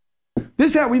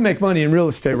 This is how we make money in real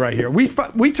estate right here. We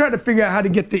try to figure out how to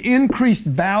get the increased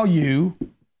value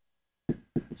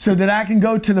so that I can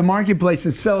go to the marketplace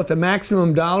and sell it to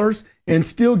maximum dollars and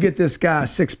still get this guy a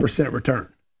 6% return.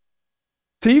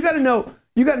 So you got to know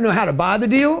how to buy the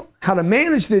deal, how to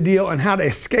manage the deal, and how to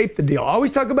escape the deal. I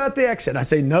always talk about the exit. I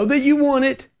say, know that you want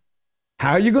it,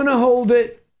 how are you going to hold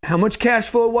it, how much cash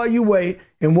flow while you wait,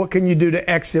 and what can you do to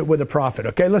exit with a profit.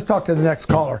 Okay, let's talk to the next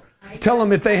caller. Tell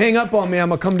them if they hang up on me, I'm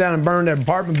going to come down and burn their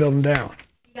apartment building down.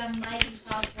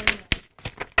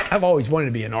 I've always wanted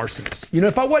to be an arsonist. You know,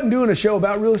 if I wasn't doing a show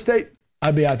about real estate,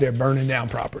 I'd be out there burning down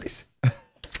properties.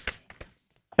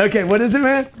 Okay, what is it,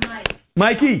 man?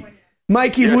 Mikey,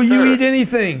 Yes, will you sir. eat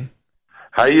anything?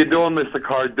 How you doing, Mr.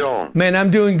 Cardone? Man,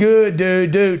 I'm doing good,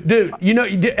 dude. You know,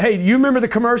 hey, you remember the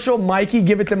commercial? Mikey,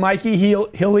 give it to Mikey.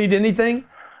 He'll eat anything.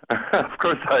 Of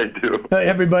course I do.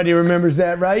 Everybody remembers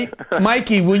that, right?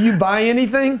 Mikey, will you buy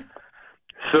anything?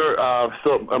 Sir,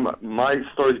 my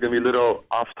story is going to be a little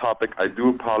off topic. I do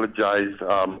apologize.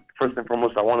 First and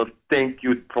foremost, I want to thank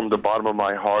you from the bottom of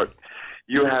my heart.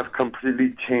 You have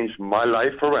completely changed my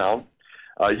life around.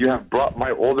 You have brought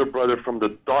my older brother from the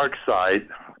dark side,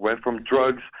 went from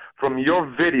drugs, from your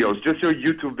videos, just your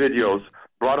YouTube videos,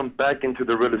 brought him back into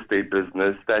the real estate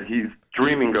business that he's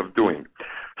dreaming of doing.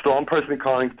 So I'm personally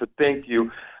calling to thank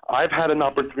you. I've had an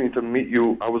opportunity to meet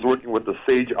you. I was working with the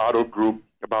Sage Auto Group.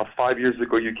 About 5 years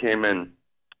ago, you came in.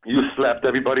 You slapped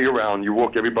everybody around. You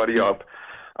woke everybody up.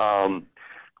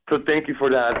 So thank you for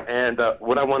that. And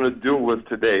what I want to do was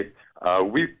today,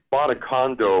 we bought a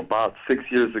condo about 6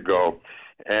 years ago,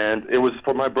 and it was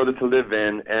for my brother to live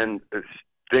in. And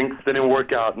Things didn't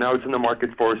work out. Now it's in the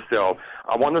market for a sale.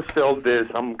 I want to sell this.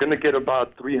 I'm going to get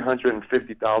about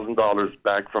 $350,000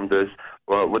 back from this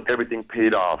with everything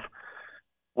paid off.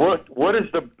 What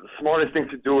is the smartest thing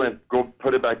to do and go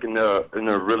put it back in the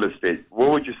real estate?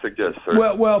 What would you suggest,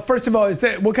 sir? Well, first of all,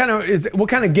 what kind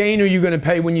of gain are you going to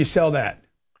pay when you sell that?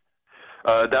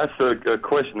 That's a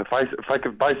question. If I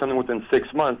could buy something within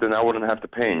 6 months, then I wouldn't have to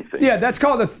pay anything. Yeah, that's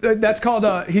called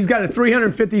he's got a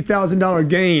 $350,000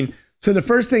 gain. So the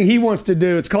first thing he wants to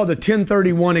do, it's called a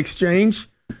 1031 exchange.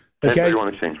 Okay? 1031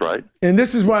 exchange, right? And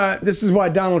this is why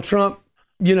Donald Trump,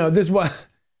 Donald's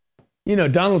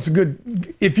a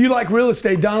good, if you like real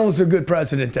estate, Donald's a good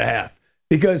president to have.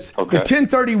 Because the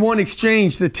 1031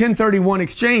 exchange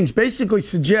basically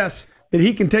suggests that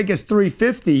he can take his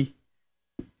 350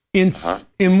 in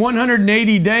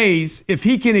 180 days. If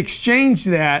he can exchange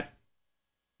that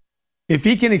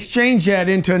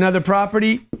into another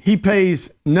property, he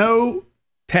pays no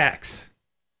tax.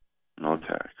 No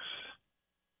tax.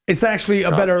 It's actually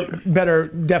a better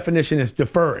definition is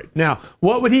defer it. Now,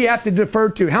 what would he have to defer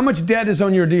to? How much debt is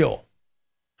on your deal?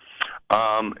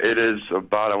 It is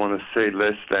about, I want to say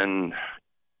less than,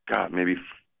 maybe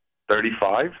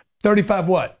 35. 35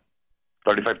 what?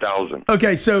 35,000.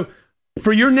 Okay, so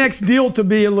for your next deal to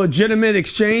be a legitimate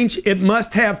exchange, it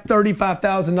must have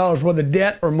 $35,000 worth of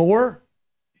debt or more.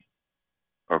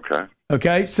 Okay.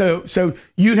 Okay, so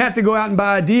you'd have to go out and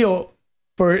buy a deal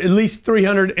for at least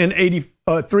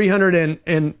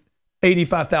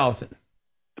 $385,000.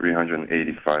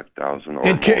 385,000 or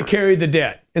and more. Carry the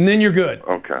debt, and then you're good.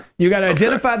 Okay. You got to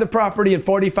identify the property in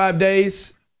 45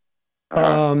 days.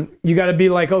 You got to be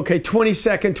like, okay,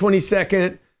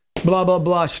 22nd, blah, blah,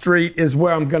 blah street is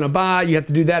where I'm going to buy. You have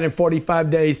to do that in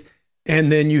 45 days.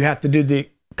 And then you have to do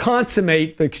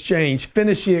consummate the exchange,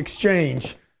 finish the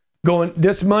exchange.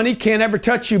 This money can't ever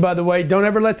touch you, by the way. Don't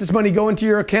ever let this money go into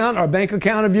your account or bank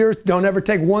account of yours. Don't ever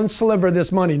take one sliver of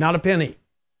this money, not a penny.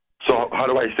 So how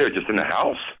do I say it? Just in the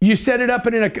house? You set it up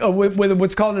with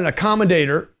what's called an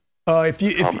accommodator.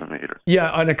 Accommodator.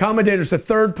 An accommodator is a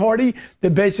third party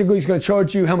that basically is going to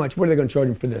charge you how much? What are they going to charge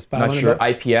you for this? Not sure.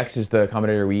 IPX is the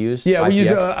accommodator we use. Yeah, we IPX.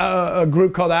 use a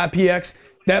group called IPX.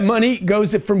 That money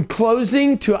goes from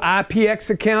closing to IPX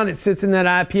account. It sits in that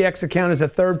IPX account as a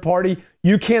third party.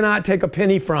 You cannot take a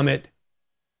penny from it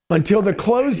until the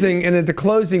closing, and at the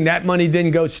closing, that money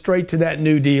then goes straight to that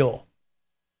new deal.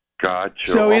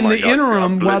 Gotcha. So in the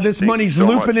interim, while this money's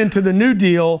looping into the new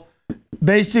deal,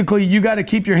 basically you got to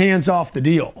keep your hands off the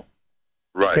deal.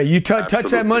 Right. Okay, you touch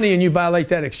that money and you violate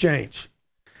that exchange.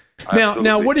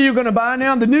 Now, what are you going to buy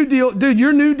now? The new deal, dude.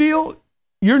 Your new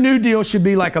deal should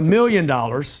be like $1 million.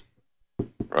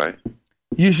 Right.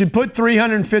 You should put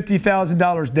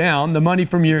 $350,000 down, the money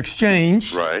from your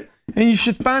exchange. Right. And you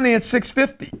should finance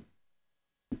 $650,000.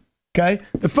 Okay.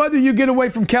 The further you get away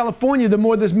from California, the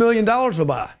more this $1 million will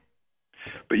buy.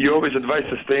 But you always advise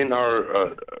to stay in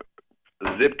our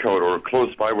zip code or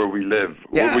close by where we live.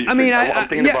 Yeah, I'm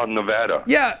thinking about Nevada.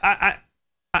 Yeah,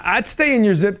 I'd stay in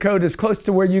your zip code as close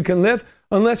to where you can live,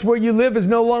 unless where you live is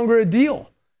no longer a deal.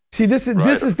 See, this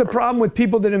is the problem with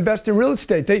people that invest in real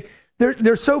estate.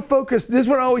 They're so focused. This is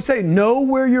what I always say: know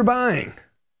where you're buying.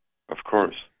 Of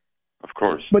course.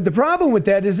 But the problem with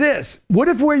that is this: what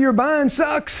if where you're buying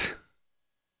sucks?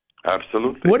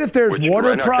 Absolutely. What if there's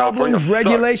water problems,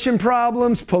 regulation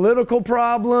problems, political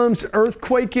problems,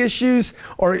 earthquake issues,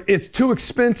 or it's too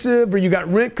expensive, or you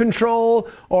got rent control,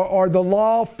 or the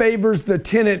law favors the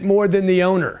tenant more than the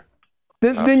owner?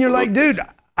 Then you're like, dude,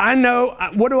 I know.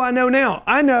 What do I know now?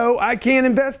 I know I can't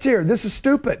invest here. This is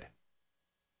stupid.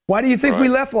 Why do you think we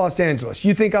left Los Angeles?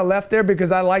 You think I left there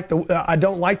because I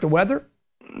don't like the weather?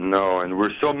 No, and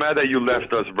we're so mad that you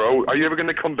left us, bro. Are you ever going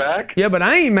to come back? Yeah, but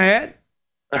I ain't mad.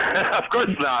 Of course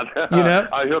not. You know?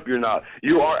 I hope you're not.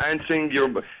 You are answering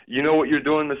you know what you're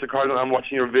doing, Mr. Cardone? I'm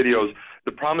watching your videos.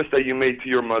 The promise that you made to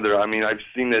your mother, I mean, I've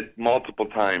seen it multiple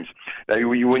times. That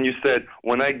when you said,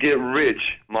 when I get rich,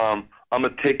 Mom, I'm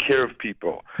going to take care of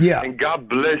people. Yeah. And God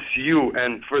bless you.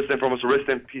 And first and foremost, rest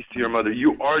in peace to your mother.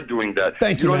 You are doing that.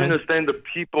 Thank you, You don't man. understand the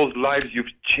people's lives you've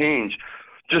changed.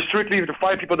 Just strictly the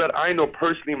 5 people that I know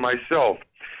personally myself.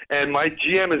 And my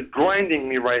GM is grinding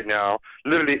me right now.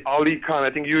 Literally, Ali Khan, I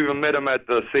think you even met him at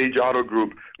the Sage Auto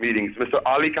Group meetings. Mr.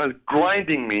 Ali Khan is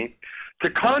grinding me to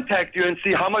contact you and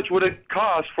see how much would it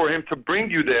cost for him to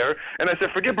bring you there. And I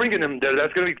said, forget bringing him there.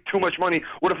 That's going to be too much money.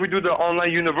 What if we do the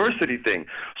online university thing?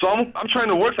 So I'm trying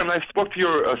to work something. I spoke to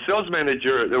your sales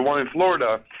manager, the one in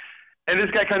Florida, and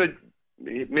this guy kind of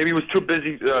maybe was too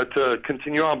busy to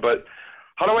continue on. But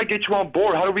how do I get you on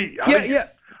board? How do we?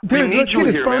 Dude, let's get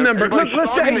his phone number. Look,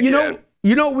 let's say, you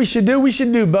know what we should do? We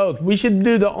should do both. We should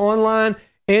do the online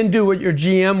and do what your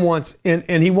GM wants,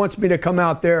 and he wants me to come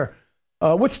out there.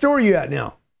 What store are you at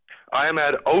now? I am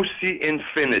at OC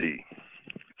Infinity.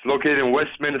 It's located in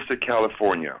Westminster,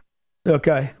 California.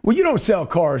 Okay. Well, you don't sell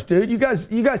cars, dude. You guys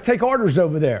take orders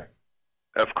over there.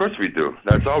 Of course we do.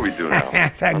 That's all we do now.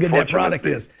 That's how good that product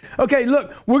is. Okay,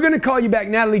 look, we're going to call you back.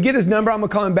 Natalie, get his number. I'm going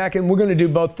to call him back, and we're going to do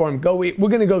both for him. We're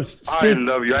going to go speak. I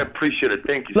love you. I appreciate it.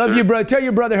 Thank you, Love sir. you, brother. Tell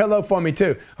your brother hello for me,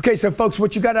 too. Okay, so, folks,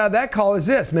 what you got out of that call is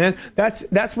this, man.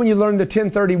 That's when you learn the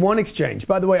 1031 exchange.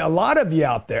 By the way, a lot of you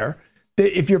out there,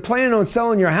 if you're planning on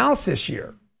selling your house this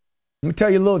year, let me tell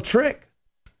you a little trick.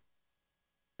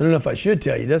 I don't know if I should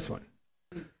tell you this one.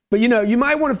 But, you know, you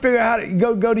might want to figure out how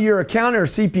to go to your accountant or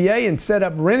CPA and set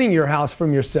up renting your house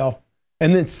from yourself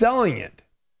and then selling it.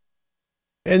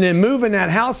 And then moving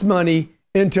that house money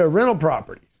into rental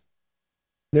properties.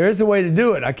 There is a way to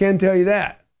do it. I can tell you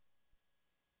that.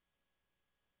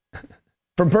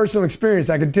 From personal experience,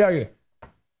 I can tell you.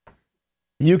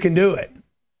 You can do it.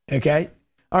 Okay?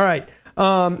 All right.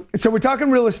 So we're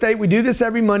talking real estate. We do this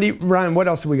every Monday. Ryan, what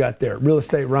else do we got there? Real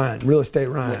estate Ryan. Real estate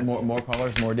Ryan. More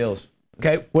callers, more deals.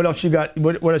 Okay, what else you got?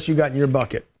 What else you got in your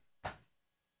bucket?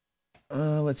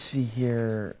 Let's see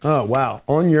here. Oh wow,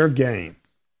 on your game.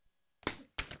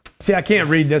 See, I can't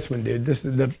read this one, dude. This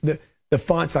is the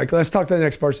font's like. Let's talk to the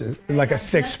next person. Like a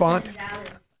 6 font.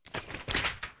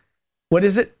 What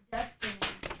is it?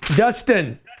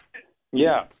 Dustin.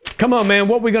 Yeah. Come on, man.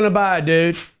 What we gonna buy,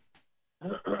 dude?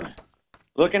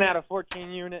 Looking at a 14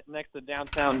 unit next to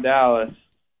downtown Dallas.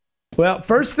 Well,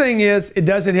 first thing is it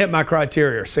doesn't hit my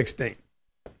criteria. 16.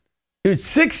 Dude,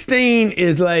 16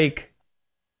 is like,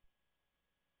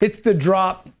 it's the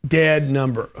drop dead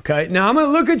number, okay? Now, I'm going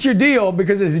to look at your deal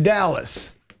because it's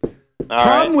Dallas.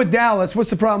 Problem with Dallas,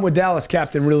 what's the problem with Dallas,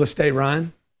 Captain Real Estate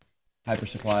Ryan? Hyper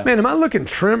supply. Man, am I looking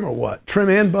trim or what? Trim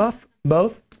and buff?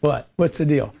 Both? What? What's the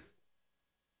deal?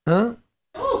 Huh?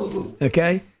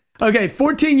 Okay. Okay,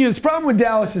 14 units. Problem with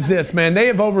Dallas is this, man. They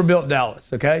have overbuilt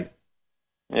Dallas, okay?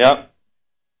 Yep.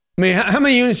 I mean, how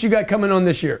many units you got coming on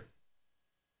this year?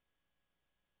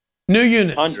 New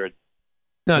units. 100.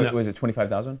 No. Was it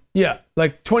 25,000? Yeah,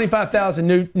 like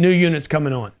 25,000 new units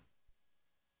coming on.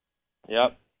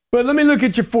 Yep. But let me look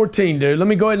at your 14, dude. Let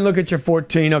me go ahead and look at your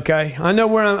 14, okay? I know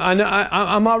where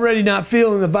I'm already not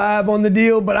feeling the vibe on the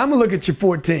deal, but I'm gonna look at your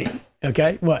 14,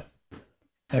 okay? What?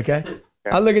 Okay.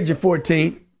 I'll look at your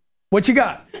 14. What you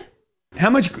got? How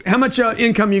much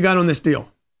income you got on this deal?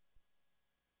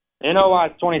 NOI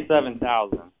is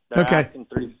 27,000. They're Okay. asking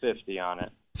 350 on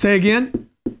it. Say again?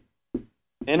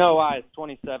 NOI is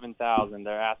 27,000.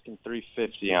 They're asking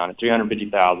 350 on it.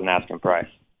 350,000 asking price.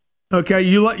 Okay. Do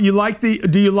you like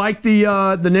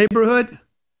the neighborhood?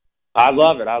 I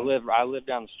love it. I live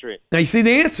down the street. Now you see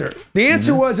the answer. The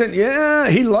answer wasn't,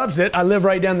 yeah, he loves it. I live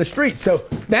right down the street. So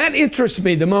that interests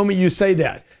me the moment you say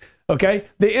that. Okay.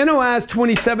 The NOI is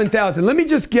 27,000. Let me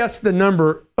just guess the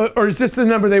number, or is this the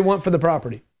number they want for the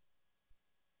property?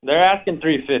 They're asking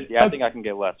 350. I think I can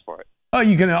get less for it. Oh,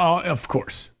 you can, of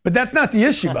course. But that's not the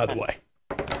issue, by the way.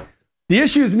 The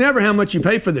issue is never how much you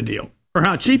pay for the deal or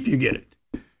how cheap you get it.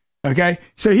 Okay?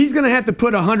 So he's going to have to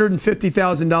put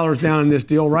 $150,000 down in this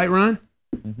deal, right, Ron?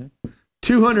 Mm-hmm.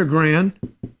 200 grand.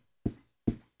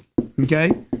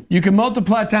 Okay? You can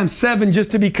multiply times 7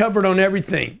 just to be covered on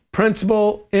everything.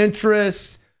 Principal,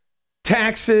 interest,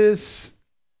 taxes.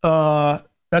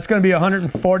 That's going to be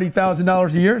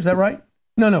 $140,000 a year. Is that right?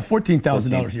 No,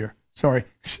 $14,000 a year. Sorry.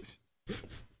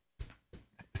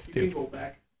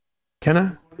 Can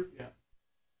I? Yeah.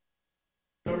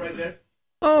 Go right there.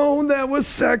 Oh, that was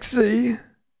sexy.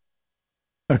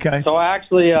 Okay. So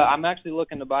I'm actually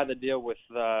looking to buy the deal with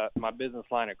my business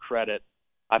line of credit.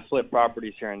 I flip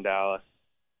properties here in Dallas,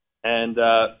 and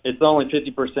it's only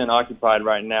 50% occupied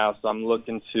right now. So I'm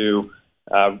looking to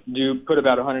put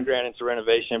about $100 grand into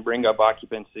renovation, bring up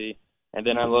occupancy, and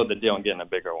then unload the deal and get in a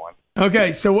bigger one.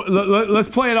 Okay, so let's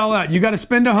play it all out. You got to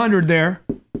spend 100 there.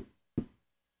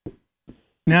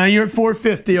 Now you're at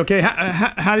 450. Okay,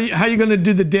 how are you going to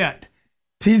do the debt?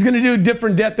 So he's going to do a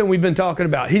different debt than we've been talking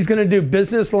about. He's going to do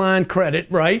business line credit,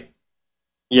 right?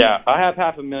 Yeah, I have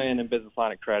 $500,000 in business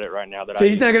line of credit right now. So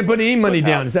he's not going to put any money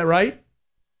down. Is that right?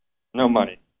 No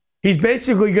money. He's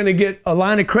basically going to get a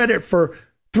line of credit for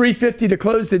 $350 to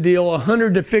close the deal,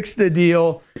 $100 to fix the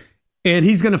deal, and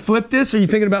he's going to flip this. Are you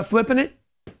thinking about flipping it?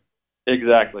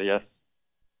 Exactly. Yes.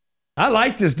 I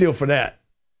like this deal for that.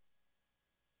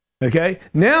 Okay.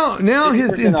 Now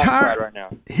his entire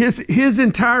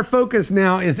focus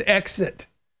now is exit,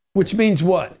 which means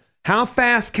what? How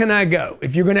fast can I go?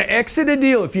 If you're going to exit a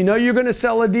deal, if you know you're going to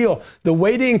sell a deal, the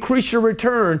way to increase your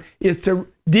return is to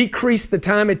decrease the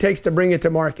time it takes to bring it to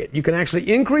market. You can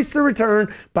actually increase the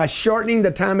return by shortening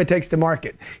the time it takes to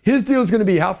market. His deal is going to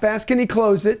be how fast can he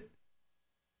close it?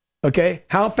 Okay,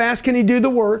 how fast can he do the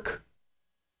work?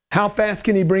 How fast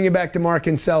can he bring it back to market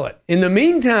and sell it? In the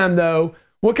meantime, though,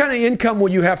 what kind of income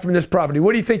will you have from this property?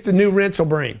 What do you think the new rents will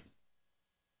bring?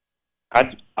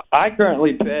 I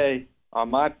currently pay on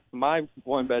my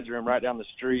one bedroom right down the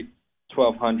street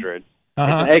 $1,200. It's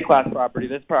an A-class property.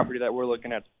 This property that we're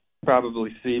looking at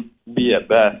probably C, B at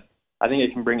best. I think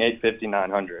it can bring $850,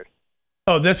 $900.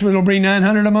 Oh, this one will bring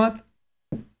 $900 a month?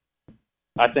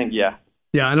 I think, yeah.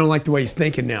 Yeah, I don't like the way he's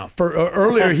thinking now.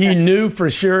 Earlier, he knew for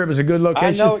sure it was a good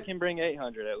location. I know it can bring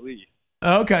 $800 at least.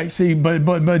 Okay, see, but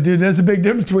dude, there's a big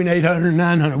difference between $800 and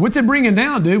 $900. What's it bringing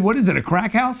down, dude? What is it, a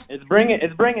crack house? It's bringing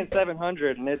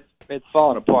 $700 and it's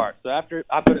falling apart. So after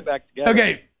I put it back together.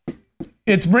 Okay,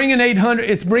 it's bringing $800.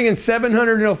 It's bringing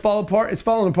 $700 and it'll fall apart. It's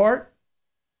falling apart.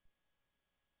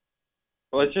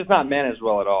 Well, it's just not managed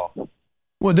well at all.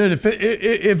 Well, dude,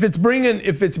 if it's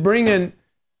bringing,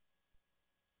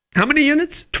 how many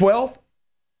units? 12.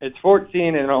 It's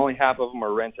 14 and only half of them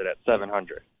are rented at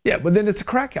 $700. Yeah, but then it's a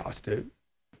crack house, dude.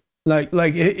 Like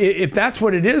if that's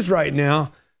what it is right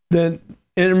now, then,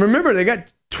 and remember, they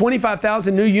got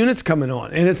 25,000 new units coming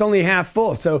on, and it's only half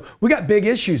full. So we got big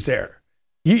issues there.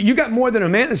 You got more than a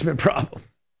management problem.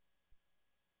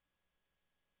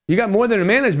 You got more than a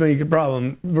management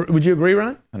problem. Would you agree,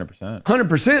 Ron? 100%.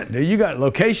 100%, dude. You got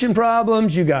location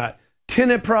problems. You got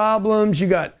tenant problems. You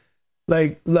got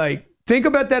like. Think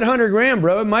about that $100,000,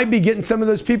 bro. It might be getting some of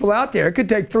those people out there. It could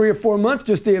take 3 or 4 months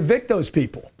just to evict those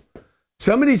people.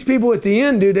 Some of these people at the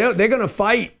end, dude, they're going to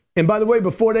fight. And by the way,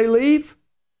 before they leave,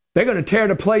 they're going to tear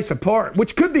the place apart,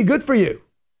 which could be good for you.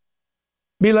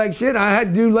 Be like, shit, I had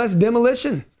to do less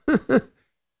demolition.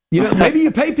 Maybe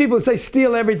you pay people to say,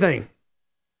 steal everything.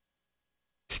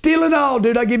 Steal it all,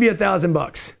 dude. I'll give you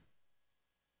 $1,000.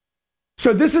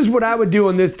 So this is what I would do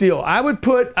on this deal. I would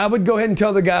go ahead and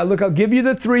tell the guy, look, I'll give you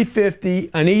the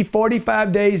 $350. I need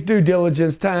 45 days due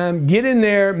diligence time. Get in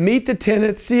there, meet the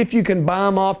tenants, see if you can buy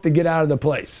them off to get out of the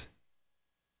place.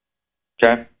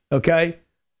 Okay. Okay.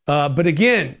 But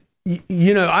again,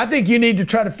 I think you need to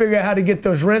try to figure out how to get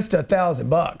those rents to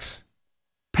 $1,000.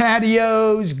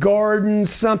 Patios,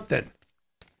 gardens, something.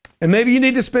 And maybe you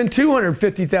need to spend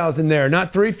 $250,000 there,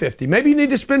 not $350. Maybe you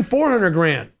need to spend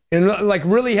 $400,000. And like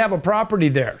really have a property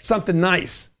there, something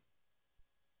nice.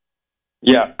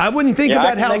 Yeah. I wouldn't think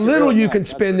about how little you can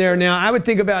spend there now. I would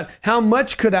think about how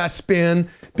much could I spend,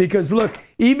 because look,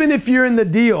 even if you're in the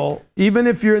deal,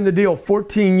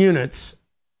 14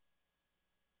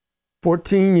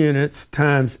 units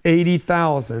times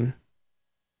 80,000,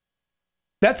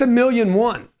 that's $1.1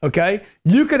 million, okay?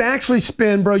 You could actually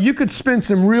spend, bro, you could spend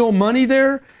some real money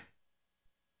there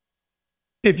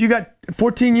if you got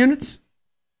 14 units.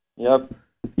 Yep.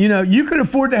 You could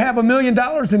afford to have $1 million in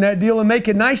that deal and make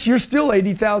it nice. You're still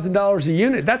 $80,000 a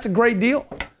unit. That's a great deal.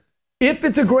 If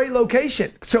it's a great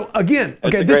location. So again,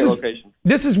 okay,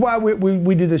 this is why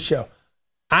we do this show.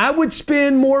 I would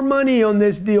spend more money on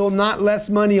this deal, not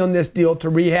less money on this deal to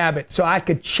rehab it, so I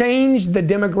could change the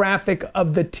demographic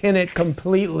of the tenant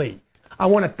completely. I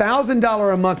want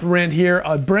 $1,000 a month rent here,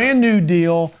 a brand new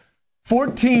deal,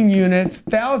 14 units,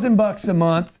 $1,000 a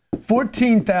month.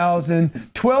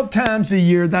 14,000, 12 times a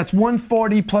year, that's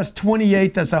 140 plus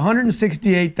 28, that's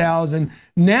 168,000.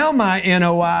 Now my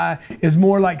NOI is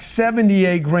more like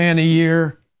 $78,000 a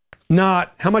year.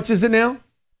 Not, how much is it now?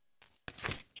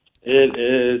 It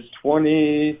is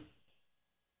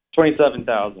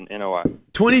 27,000 NOI.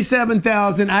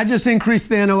 27,000. I just increased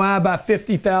the NOI by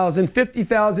 50,000.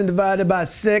 50,000 divided by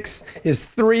 6 is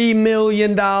 $3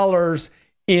 million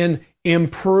in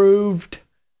improved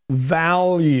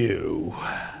value.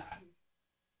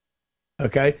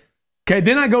 Okay,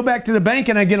 then I go back to the bank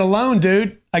and I get a loan,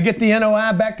 dude. I get the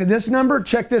NOI back to this number.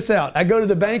 Check this out. I go to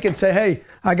the bank and say, hey,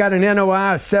 I got an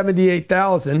NOI of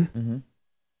 78,000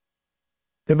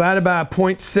 divided by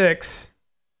 0.6.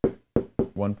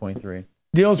 1.3.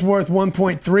 Deal's worth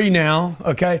 1.3 now.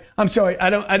 Okay, I'm sorry. I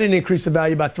didn't increase the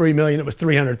value by $3 million. It was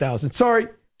 300,000. Sorry,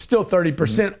 still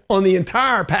 30% on the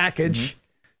entire package.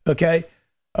 Okay.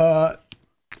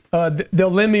 They'll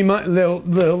lend me money. They'll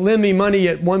lend me money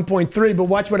at 1.3. But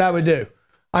watch what I would do.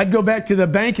 I'd go back to the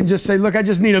bank and just say, "Look, I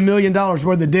just need $1 million worth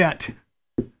of debt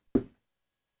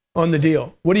on the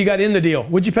deal. What do you got in the deal?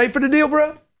 What'd you pay for the deal,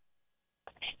 bro?"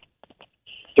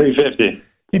 $350.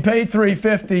 He paid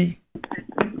 $350.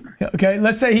 Okay,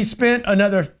 let's say he spent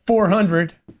another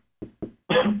 $400.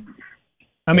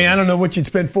 I mean, I don't know what you'd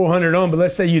spend $400 on, but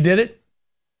let's say you did it.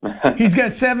 He's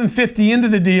got $750 into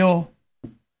the deal.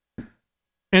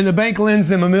 and the bank lends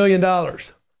them $1 million.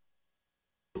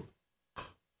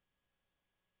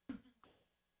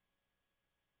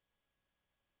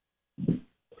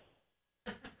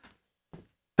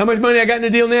 How much money I got in the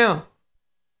deal now?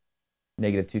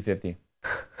 Negative 250.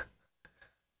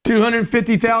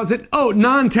 250,000. Oh,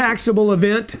 non-taxable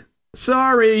event.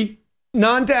 Sorry,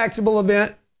 non-taxable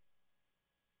event.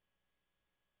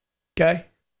 Okay.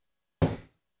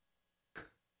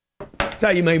 That's how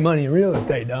you make money in real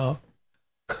estate, dog.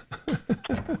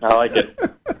 I like it.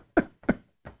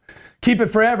 Keep it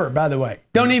forever, by the way.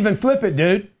 Don't even flip it,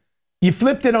 dude. You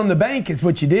flipped it on the bank is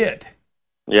what you did.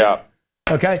 Yeah.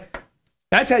 Okay?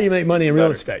 That's how you make money in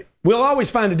real estate. We'll always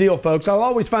find a deal, folks. I'll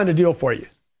always find a deal for you.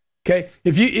 Okay?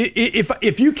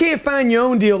 If you can't find your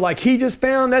own deal like he just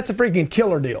found, that's a freaking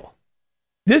killer deal.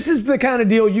 This is the kind of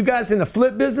deal you guys in the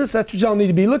flip business, that's what y'all need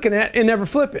to be looking at and never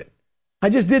flip it. I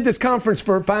just did this conference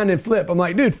for find and flip. I'm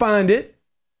like, dude, find it,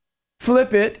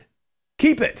 flip it,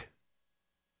 keep it.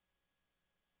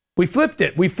 We flipped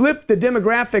it. We flipped the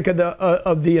demographic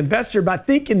of the investor by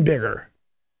thinking bigger,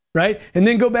 right? And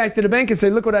then go back to the bank and say,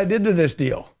 look what I did to this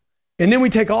deal. And then we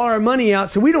take all our money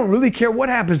out, so we don't really care what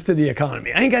happens to the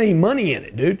economy. I ain't got any money in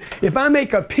it, dude. If I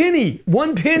make a penny,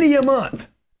 1 penny a month,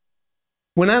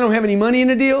 when I don't have any money in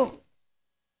a deal,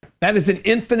 that is an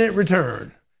infinite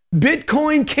return.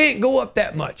 Bitcoin can't go up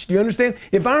that much. Do you understand?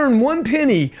 If I earn 1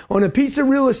 penny on a piece of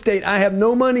real estate I have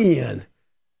no money in,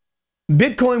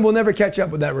 Bitcoin will never catch up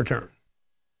with that return.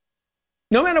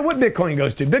 No matter what Bitcoin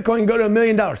goes to. Bitcoin can go to $1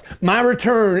 million. My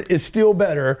return is still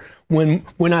better when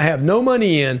I have no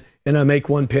money in and I make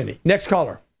 1 penny. Next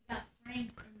caller.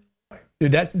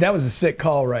 Dude, that was a sick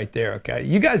call right there, okay?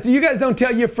 You guys don't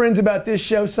tell your friends about this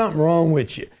show, something wrong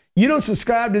with you. You don't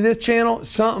subscribe to this channel,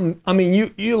 something, I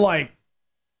mean, you like,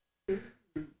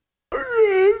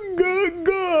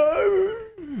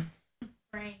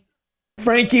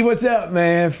 Frankie, what's up,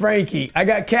 man? Frankie, I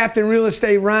got Captain Real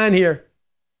Estate Ryan here.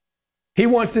 He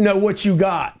wants to know what you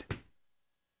got.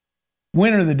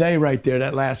 Winner of the day right there,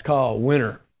 that last call,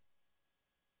 winner.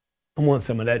 I want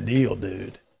some of that deal,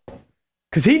 dude.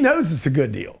 Because he knows it's a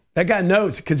good deal. That guy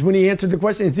knows, because when he answered the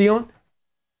question, is he on?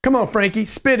 Come on, Frankie,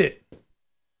 spit it.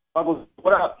 Bubbles,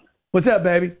 what up? What's up,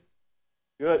 baby?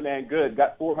 Good, man, good.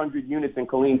 Got 400 units in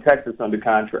Killeen, Texas under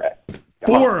contract.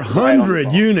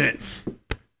 400 units.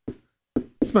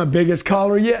 That's my biggest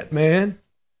caller yet, man.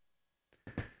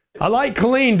 I like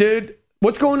Killeen, dude.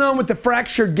 What's going on with the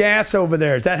fractured gas over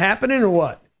there? Is that happening or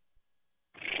what?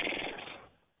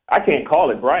 I can't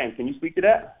call it. Brian, can you speak to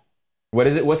that? What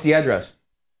is it? What's the address?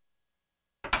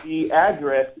 The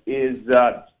address is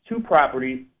 2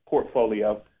 property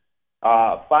portfolio,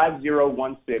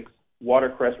 5016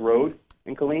 Watercrest Road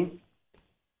in Killeen.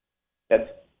 That's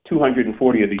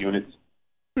 240 of the units.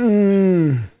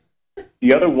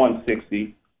 The other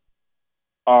 160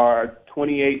 are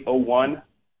 2801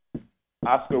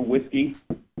 Oscar Whiskey.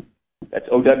 That's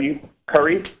OW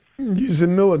Curry.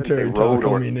 Using military talk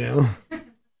on me now.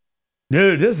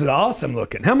 Dude, this is awesome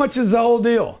looking. How much is the whole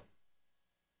deal?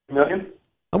 $1 million.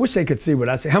 I wish they could see what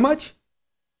I say. How much?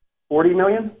 40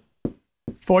 million.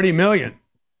 40 million.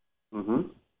 Mm-hmm.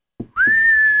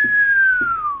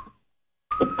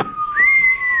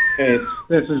 Hey,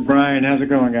 this is Brian. How's it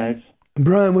going, guys?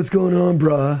 Brian, what's going on,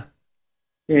 bruh?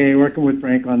 Hey, working with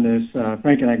Frank on this.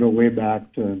 Frank and I go way back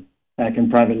in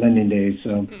private lending days.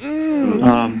 So,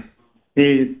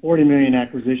 the 40 million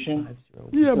acquisition.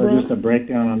 Yeah, so bro. Just a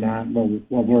breakdown on that.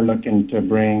 What we're looking to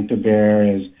bring to bear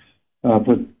is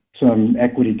put some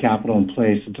equity capital in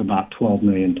place. It's about 12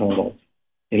 million total.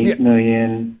 8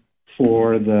 million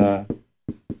for the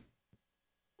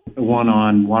one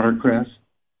on Watercrest,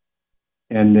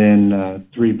 and then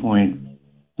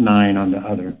 3.9 on the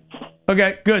other.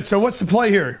 Okay, good. So what's the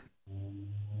play here?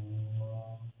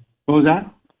 What was that?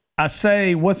 I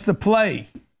say, what's the play?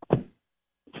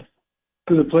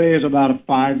 So the play is about a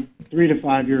 3 to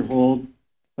 5 year hold.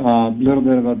 A little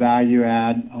bit of a value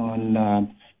add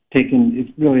on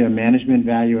it's really a management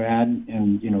value add,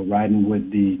 and riding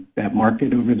with that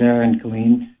market over there in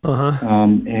Killeen,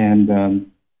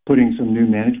 and putting some new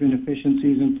management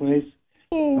efficiencies in place.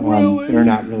 Oh, really? They're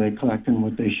not really collecting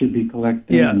what they should be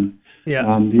collecting. Yeah. And, yeah.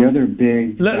 The other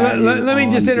big. Let me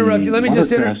just interrupt you. Let me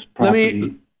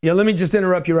just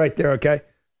interrupt you right there, okay?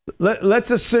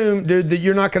 Let's assume, dude, that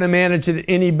you're not going to manage it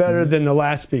any better than the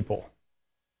last people.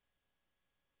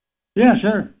 Yeah,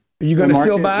 sure. Are you going to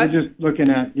still buy it? We're just looking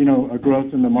at, a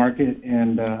growth in the market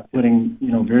and putting,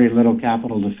 very little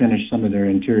capital to finish some of their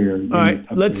interior. All right.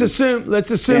 Let's assume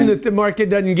that the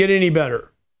market doesn't get any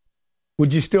better.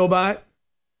 Would you still buy it?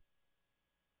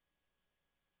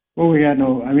 Well,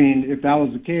 if that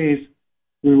was the case,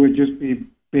 we would just be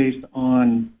based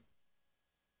on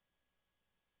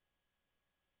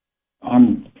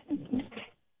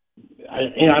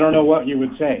I don't know what you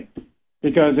would say,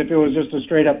 because if it was just a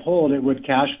straight up hold, it would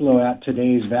cash flow at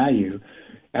today's value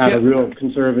at a real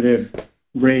conservative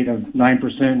rate of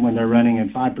 9% when they're running at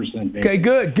 5%. Okay,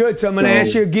 good. So I'm going to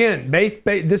ask you again.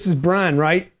 This is Brian,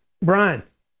 right? Brian,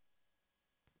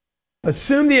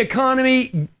 assume the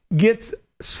economy gets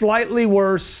slightly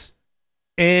worse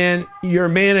and your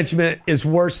management is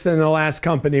worse than the last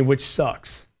company, which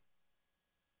sucks.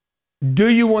 Do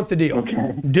you want the deal?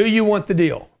 Okay. Do you want the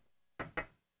deal?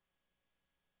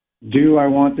 Do I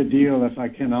want the deal if I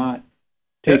cannot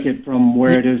take it from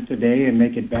where it is today and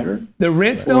make it better? The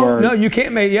rents don't. No, you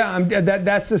can't make. Yeah,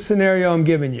 that's the scenario I'm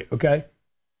giving you. Okay,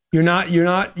 you're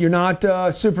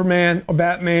not Superman or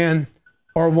Batman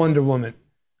or Wonder Woman.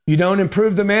 You don't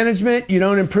improve the management. You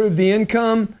don't improve the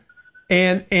income,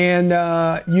 and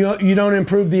you don't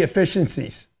improve the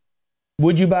efficiencies.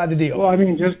 Would you buy the deal? Well, I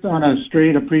mean, just on a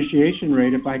straight appreciation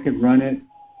rate, if I could run it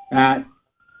at,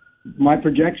 my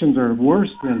projections are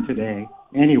worse than today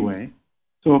anyway.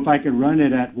 So if I could run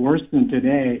it at worse than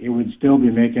today, it would still be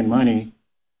making money.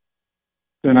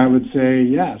 Then I would say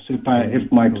yes,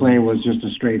 if my play was just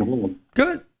a straight hold.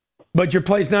 Good. But your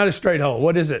play's not a straight hold.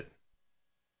 What is it?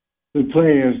 The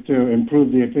play is to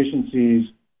improve the efficiencies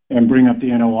and bring up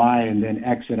the NOI and then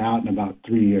exit out in about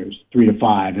 3 years. 3 to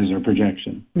 5 is our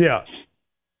projection. Yeah.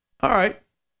 All right.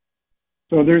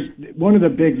 So there's one of the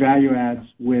big value adds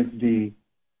with the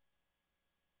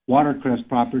Watercrest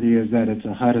property is that it's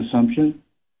a HUD assumption.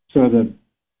 So the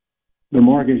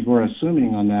mortgage we're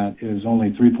assuming on that is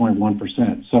only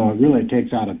 3.1%. So it really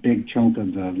takes out a big chunk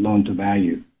of the loan to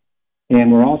value.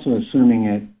 And we're also assuming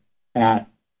it at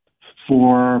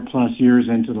 4+ years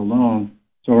into the loan.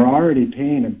 So we're already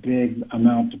paying a big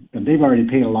amount. They've already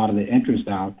paid a lot of the interest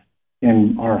out,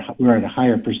 and we're at a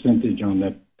higher percentage on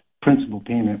the principal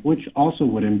payment, which also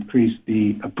would increase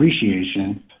the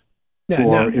appreciation.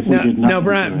 Brian,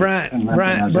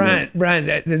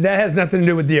 that has nothing to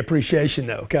do with the appreciation,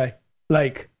 though. Okay,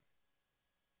 like,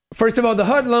 first of all, the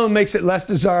HUD loan makes it less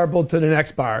desirable to the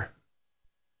next buyer.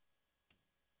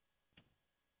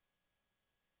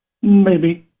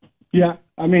 Maybe, yeah.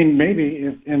 I mean, maybe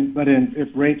if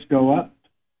rates go up,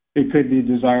 it could be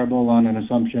desirable on an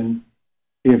assumption.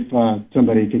 If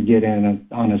somebody could get in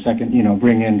on a second,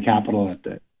 bring in capital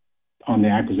on the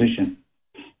acquisition.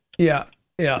 Yeah.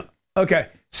 Okay,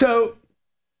 so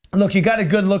look, you got a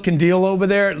good looking deal over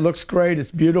there. It looks great.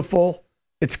 It's beautiful.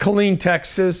 It's Killeen,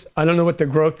 Texas. I don't know what the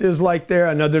growth is like there.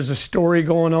 I know there's a story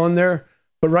going on there,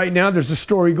 but right now there's a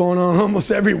story going on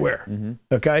almost everywhere. Mm-hmm.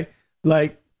 Okay,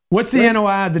 like, what's the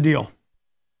NOI of the deal?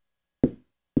 7%.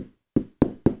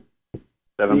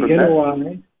 The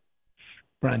NOI.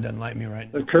 Brian doesn't like me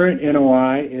right now. The current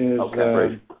NOI is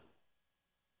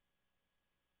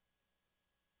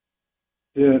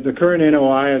the current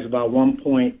NOI is about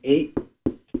 1.8,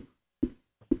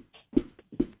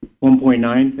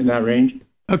 1.9 in that range.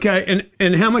 Okay,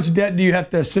 and how much debt do you have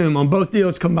to assume on both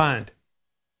deals combined?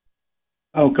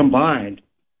 Oh, combined.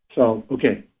 So,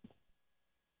 okay.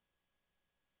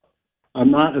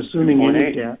 I'm not assuming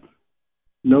any debt.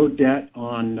 No debt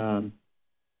on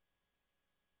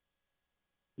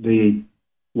the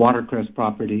Watercrest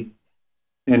property.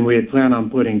 And we had planned on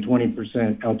putting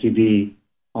 20% LTV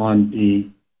on the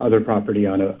other property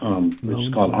on which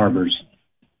is called Arbors.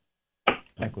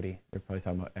 Equity. They're probably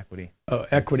talking about equity. Oh,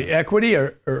 equity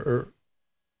or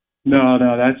No,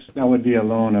 that would be a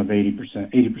loan of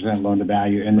 80% loan to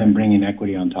value, and then bringing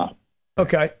equity on top.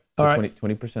 Okay, all right.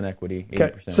 20% equity,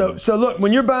 80%. Okay, so look,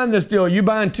 when you're buying this deal, are you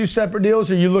buying two separate deals,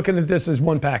 or are you looking at this as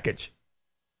one package?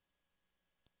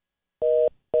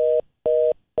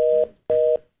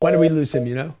 Why did we lose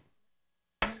him?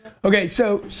 Okay,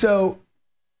 so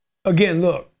again,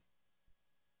 look.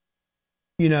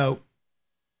 Know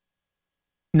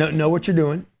what you're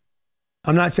doing.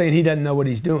 I'm not saying he doesn't know what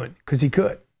he's doing, because he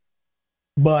could.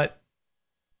 But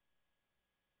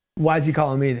why is he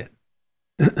calling me then?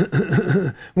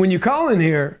 When you call in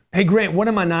here, hey, Grant, what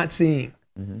am I not seeing?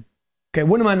 Mm-hmm. Okay,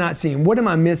 what am I not seeing? What am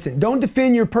I missing? Don't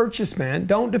defend your purchase, man.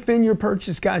 Don't defend your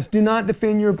purchase, guys. Do not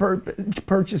defend your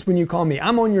purchase when you call me.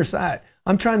 I'm on your side.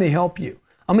 I'm trying to help you.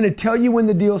 I'm going to tell you when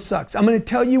the deal sucks. I'm going to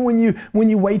tell you when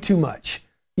you weigh too much.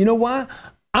 You know why?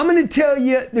 I'm going to tell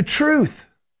you the truth.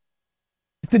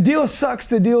 If the deal sucks,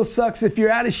 the deal sucks. If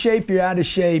you're out of shape, you're out of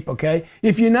shape, okay?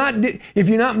 If you're not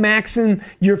maxing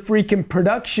your freaking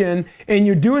production and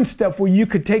you're doing stuff where you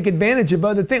could take advantage of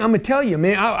other things, I'm going to tell you,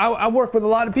 man, I work with a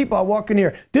lot of people. I walk in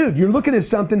here, dude, you're looking at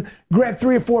something, grab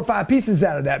 3 or 4 or 5 pieces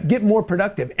out of that. Get more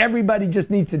productive. Everybody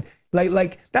just needs to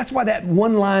Like that's why that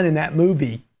one line in that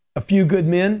movie, A Few Good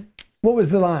Men, what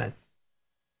was the line?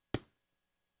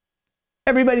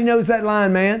 Everybody knows that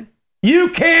line, man. You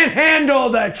can't handle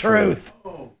the truth.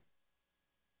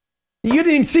 You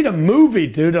didn't even see the movie,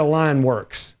 dude. The line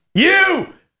works.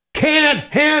 You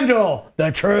can't handle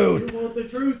the truth. You want the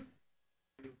truth?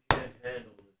 You can't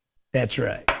handle it. That's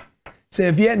right. So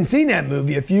if you hadn't seen that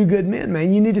movie, A Few Good Men,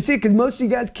 man, you need to see it because most of you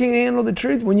guys can't handle the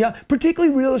truth. When y'all,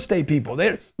 particularly real estate people,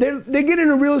 they get in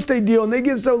a real estate deal and they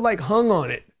get so like hung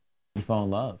on it. You fall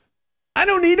in love. I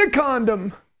don't need a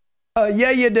condom. Yeah,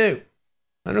 you do.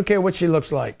 I don't care what she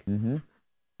looks like. Mm-hmm.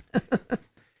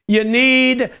 You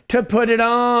need to put it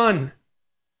on.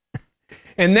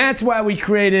 And that's why we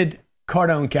created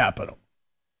Cardone Capital.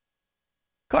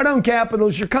 Cardone Capital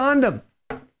is your condom.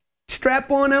 Strap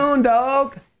one on,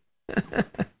 dog.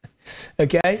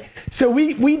 Okay? So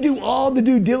we do all the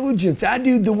due diligence. I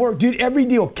do the work. Dude, every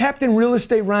deal. Captain Real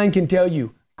Estate Ryan can tell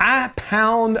you, I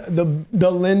pound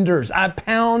the lenders. I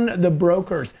pound the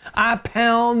brokers. I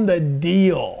pound the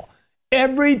deal.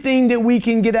 Everything that we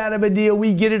can get out of a deal,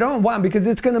 we get it on. Why? Because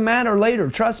it's going to matter later.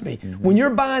 Trust me. Mm-hmm. When you're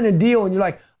buying a deal and you're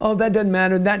like, oh, that doesn't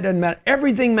matter, that doesn't matter.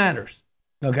 Everything matters.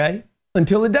 Okay?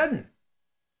 Until it doesn't.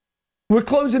 We're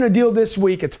closing a deal this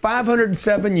week. It's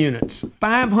 507 units.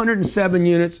 507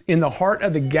 units in the heart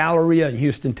of the Galleria in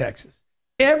Houston, Texas.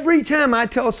 Every time I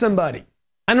tell somebody,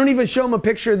 I don't even show them a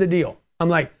picture of the deal. I'm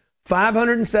like,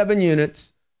 507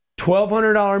 units,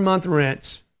 $1,200 a month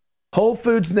rents, Whole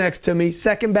Foods next to me,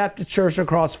 Second Baptist Church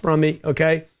across from me,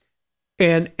 okay?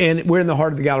 And we're in the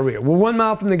heart of the Galleria. We're 1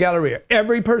 mile from the Galleria.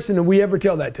 Every person that we ever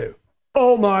tell that to,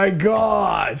 oh my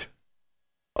God.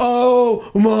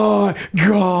 Oh my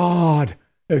God.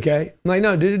 Okay? I'm like,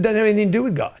 no, dude, it doesn't have anything to do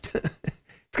with God.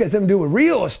 It's got something to do with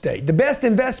real estate. The best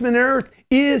investment on earth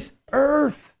is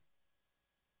earth.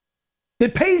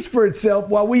 It pays for itself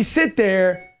while we sit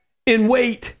there and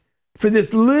wait for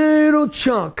this little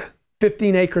chunk,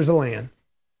 15 acres of land,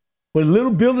 with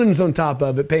little buildings on top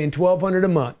of it, paying $1,200 a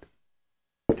month.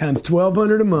 Times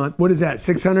 $1,200 a month. What is that?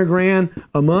 600 grand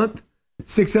a month?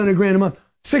 600 grand a month.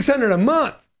 600 a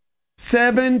month.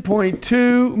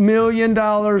 $7.2 million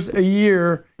a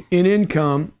year in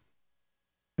income,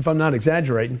 if I'm not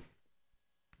exaggerating.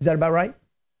 Is that about right?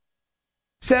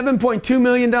 $7.2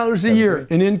 million a year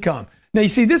in income. Now, you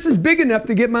see, this is big enough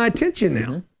to get my attention now.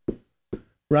 Mm-hmm.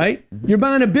 Right? Mm-hmm. You're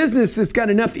buying a business that's got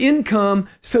enough income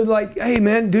so like, hey,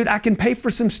 man, dude, I can pay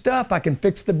for some stuff. I can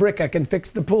fix the brick. I can fix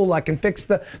the pool. I can fix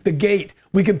the gate.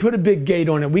 We can put a big gate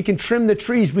on it. We can trim the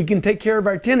trees. We can take care of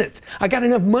our tenants. I got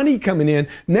enough money coming in.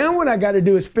 Now what I got to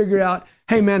do is figure out,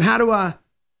 hey, man, how do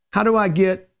I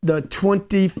get the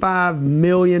 $25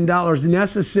 million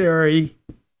necessary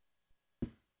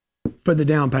for the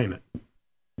down payment?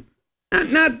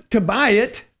 Not to buy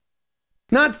it.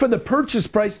 Not for the purchase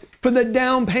price, for the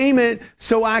down payment,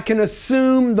 so I can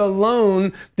assume the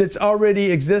loan that's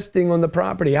already existing on the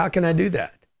property. How can I do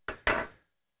that?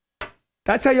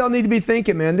 That's how y'all need to be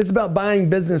thinking, man. This is about buying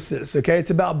businesses, okay? It's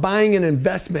about buying an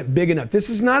investment big enough. This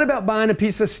is not about buying a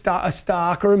piece of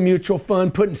stock or a mutual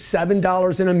fund, putting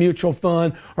 $7 in a mutual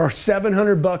fund or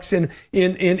 $700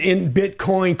 in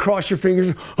Bitcoin. Cross your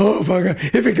fingers. Oh,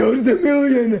 if it goes to $1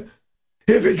 million.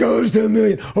 If it goes to $1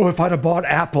 million, or if I'd have bought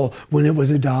Apple when it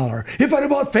was $1, if I'd have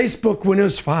bought Facebook when it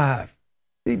was $5,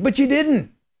 but you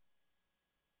didn't.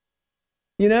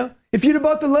 You know, if you'd have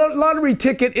bought the lottery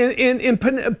ticket in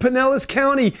Pinellas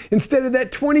County instead of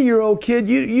that 20-year-old kid,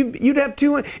 you'd have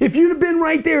 $200. If you'd have been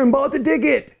right there and bought the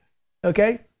ticket,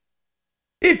 okay.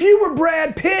 If you were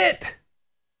Brad Pitt,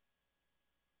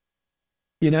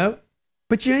 you know,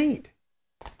 but you ain't.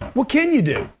 What can you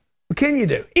do? What can you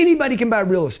do? Anybody can buy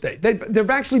real estate. There've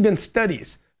actually been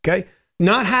studies, okay?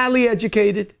 Not highly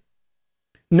educated,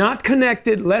 not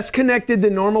connected, less connected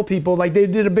than normal people. Like they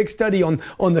did a big study on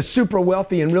the super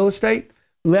wealthy in real estate.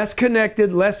 Less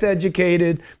connected, less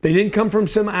educated. They didn't come from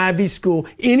some Ivy school.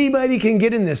 Anybody can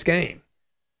get in this game,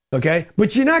 okay?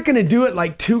 But you're not going to do it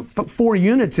like 4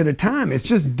 units at a time. It's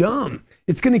just dumb.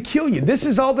 It's going to kill you. This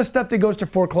is all the stuff that goes to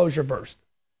foreclosure first,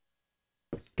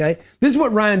 okay? This is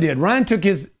what Ryan did. Ryan took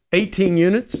his 18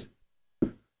 units,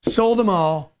 sold them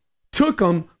all, took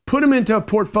them, put them into a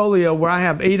portfolio where I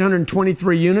have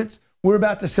 823 units. We're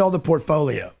about to sell the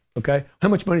portfolio, okay? How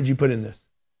much money did you put in this?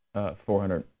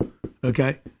 400.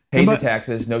 Okay. Paid the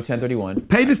taxes, no 1031.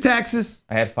 Paid his taxes.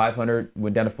 I had 500,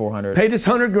 went down to 400. Paid his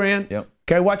 100 grand. Yep.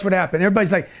 Okay, watch what happened.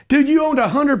 Everybody's like, dude, you owned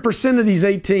 100% of these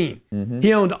 18. Mm-hmm.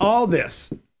 He owned all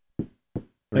this.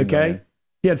 Okay?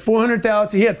 He had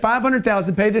 400,000. He had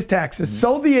 500,000. Paid his taxes. Mm-hmm.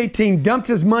 Sold the 18. Dumped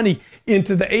his money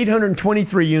into the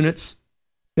 823 units.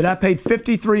 that I paid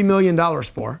 $53 million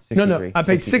for. No, I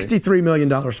paid $63 million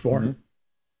for. Mm-hmm.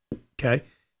 Okay.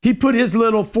 He put his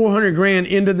little 400 grand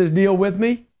into this deal with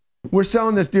me. We're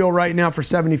selling this deal right now for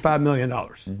 $75 million.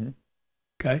 Mm-hmm.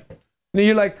 Okay. Now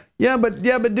you're like, yeah, but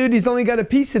dude, he's only got a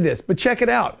piece of this. But check it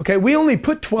out. Okay. We only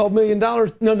put $12 million.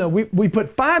 No, we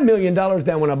put $5 million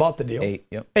down when I bought the deal.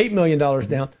 $8 million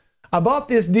down. I bought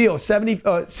this deal,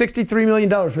 $63 million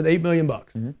with $8 million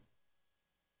bucks. Mm-hmm.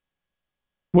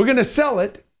 We're going to sell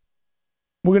it.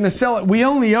 We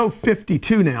only owe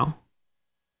 52 now.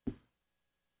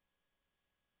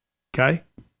 Okay.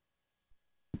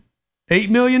 $8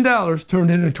 million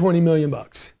turned into $20 million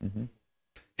bucks. Mm-hmm.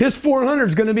 His 400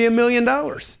 is going to be $1 million.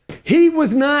 He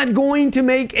was not going to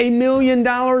make $1 million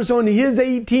on his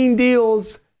 18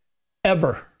 deals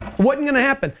ever. It wasn't going to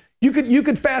happen. You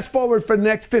could fast forward for the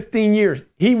next 15 years.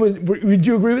 Would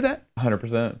you agree with that?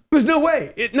 100%. There's no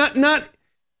way.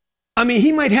 I mean,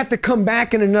 he might have to come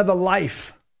back in another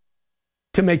life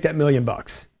to make that $1 million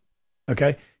bucks.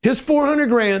 Okay? His 400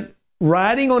 grand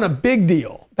riding on a big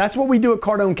deal. That's what we do at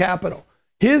Cardone Capital.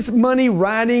 His money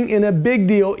riding in a big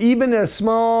deal, even a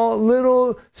small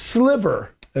little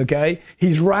sliver, okay?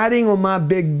 He's riding on my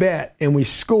big bet, and we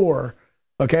score,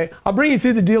 okay? I'll bring you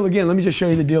through the deal again. Let me just show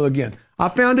you the deal again. I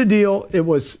found a deal. It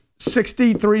was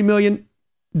 $63 million.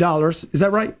 Is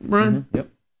that right, Ryan? Mm-hmm. Yep.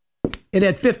 It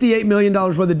had $58 million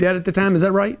worth of debt at the time. Is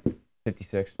that right?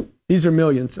 56. These are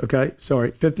millions, okay?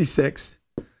 Sorry, 56.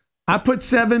 I put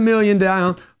 $7 million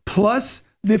down, plus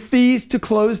the fees to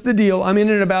close the deal. I'm in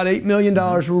at about $8 million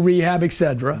for rehab,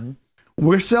 etc. Mm-hmm.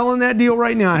 We're selling that deal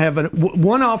right now. I have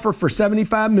one offer for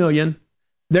 $75 million.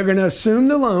 They're going to assume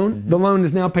the loan. Mm-hmm. The loan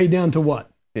is now paid down to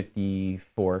what?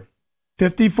 54.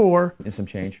 54. And some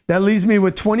change. That leaves me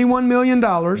with $21 million.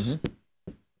 Mm-hmm.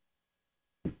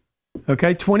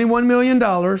 Okay, $21 million.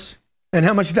 And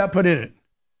how much did I put in it?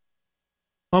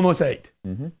 Almost 8.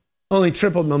 Mm-hmm. Only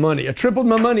tripled my money. I tripled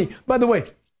my money. By the way,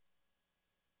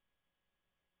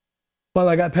 well,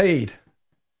 I got paid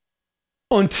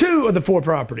on 2 of the 4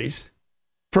 properties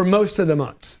for most of the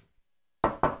months.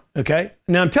 Okay?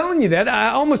 Now I'm telling you that.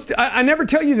 I never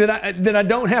tell you that I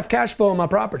don't have cash flow on my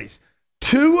properties.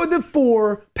 2 of the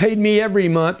 4 paid me every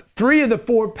month. 3 of the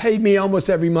 4 paid me almost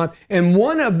every month. And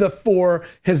 1 of the 4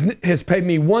 has paid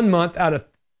me 1 month out of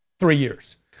 3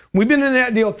 years. We've been in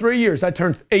that deal 3 years. I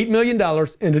turned $8 million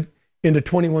into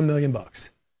 $21 million bucks.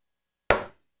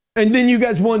 And then you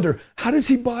guys wonder, how does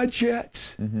he buy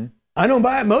jets? Mm-hmm. I don't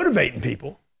buy it motivating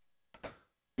people.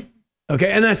 Okay,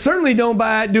 and I certainly don't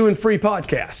buy it doing free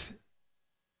podcasts.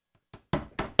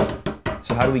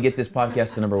 So how do we get this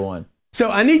podcast to number 1?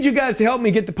 So I need you guys to help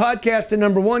me get the podcast to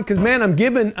number 1, because man, I'm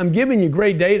giving you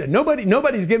great data.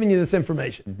 Nobody's giving you this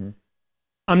information. Mm-hmm.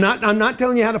 I'm not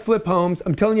telling you how to flip homes.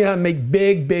 I'm telling you how to make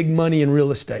big money in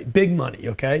real estate. Big money,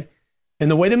 okay? And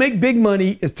the way to make big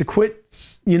money is to quit,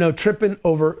 tripping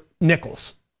over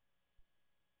nickels.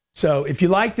 So if you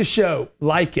like the show,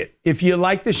 like it. If you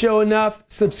like the show enough,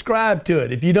 subscribe to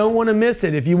it. If you don't want to miss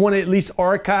it, if you want to at least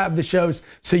archive the shows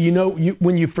so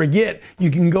when you forget,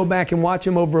 you can go back and watch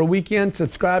them over a weekend,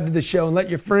 subscribe to the show and let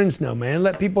your friends know, man.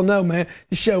 Let people know, man,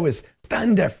 the show is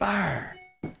thunder fire.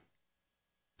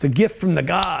 It's a gift from the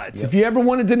gods. Yep. If you ever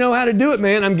wanted to know how to do it,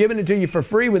 man, I'm giving it to you for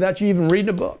free without you even reading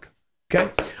a book. Okay?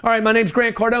 All right, my name's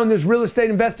Grant Cardone. This is Real Estate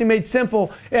Investing Made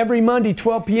Simple. Every Monday,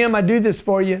 12 p.m., I do this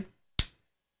for you.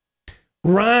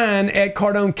 Ryan at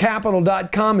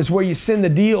CardoneCapital.com is where you send the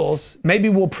deals. Maybe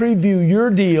we'll preview your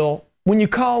deal. When you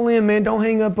call in, man, don't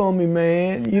hang up on me,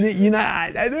 man.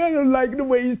 I don't like the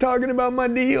way he's talking about my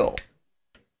deal.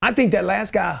 I think that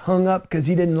last guy hung up because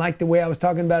he didn't like the way I was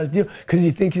talking about his deal, because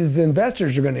he thinks his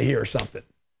investors are going to hear something.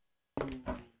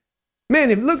 Man,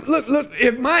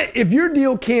 if your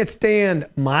deal can't stand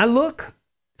my look,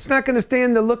 it's not going to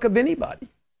stand the look of anybody.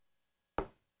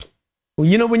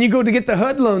 Well, when you go to get the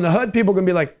HUD loan, the HUD people are going to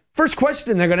be like, first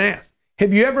question they're going to ask,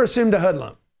 have you ever assumed a HUD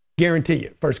loan? Guarantee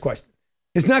you, first question.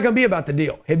 It's not going to be about the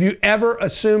deal. Have you ever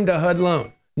assumed a HUD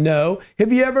loan? No.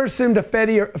 Have you ever assumed a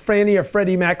Fannie or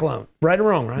Freddie Mac loan? Right or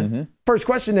wrong, right? Mm-hmm. First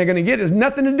question they're going to get is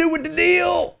nothing to do with the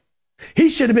deal. He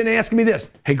should have been asking me this.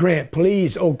 Hey, Grant,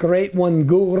 please, oh great one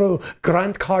guru,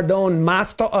 Grant Cardone,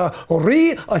 master of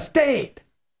real estate.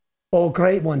 Oh,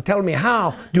 great one, tell me,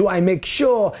 how do I make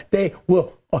sure they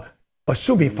will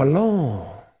assume me for loan?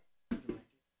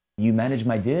 You manage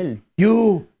my deal.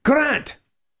 You, Grant.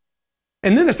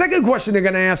 And then the second question they're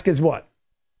going to ask is what?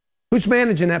 Who's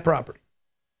managing that property?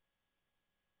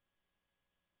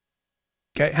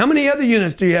 Okay, how many other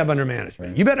units do you have under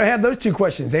management? You better have those 2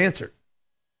 questions answered.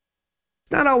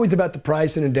 It's not always about the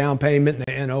price and the down payment and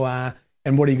the NOI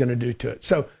and what are you going to do to it.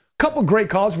 So Couple great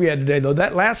calls we had today, though.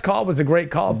 That last call was a great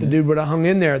call. If the dude would have hung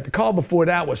in there. The call before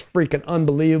that was freaking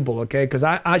unbelievable, okay? Because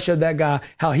I showed that guy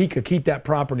how he could keep that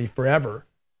property forever.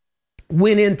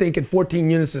 Went in thinking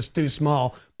 14 units is too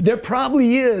small. But there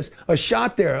probably is a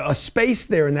shot there, a space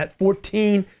there in that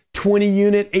 14, 20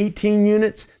 unit, 18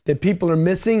 units that people are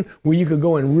missing where you could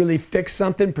go and really fix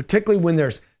something, particularly when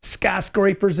there's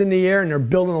skyscrapers in the air and they're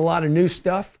building a lot of new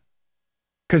stuff.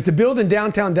 Because to build in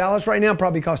downtown Dallas right now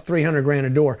probably costs $300,000 a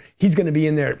door. He's going to be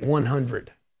in there at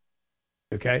 100.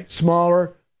 Okay,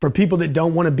 smaller for people that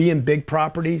don't want to be in big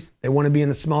properties. They want to be in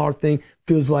a smaller thing.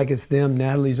 Feels like it's them.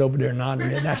 Natalie's over there nodding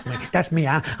her head. That's me. That's me.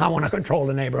 I want to control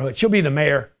the neighborhood. She'll be the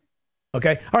mayor.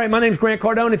 Okay. All right. My name's Grant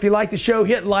Cardone. If you like the show,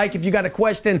 hit like. If you got a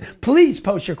question, please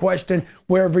post your question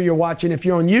wherever you're watching. If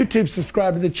you're on YouTube,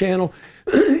 subscribe to the channel.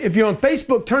 If you're on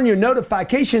Facebook, turn your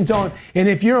notifications on. And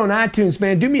if you're on iTunes,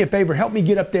 man, do me a favor. Help me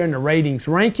get up there in the ratings.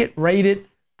 Rank it, rate it,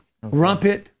 rump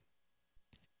it,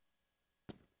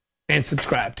 and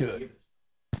subscribe to it.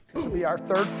 This will be our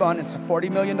third fund. It's a $40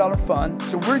 million fund.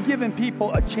 So we're giving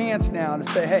people a chance now to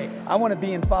say, hey, I want to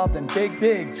be involved in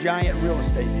big, giant real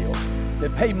estate deals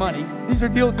that pay money. These are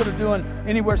deals that are doing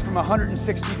anywhere from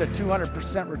 160 to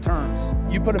 200%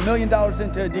 returns. You put $1 million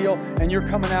into a deal and you're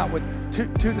coming out with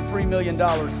 $2 to $3 million,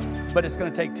 but it's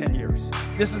going to take 10 years.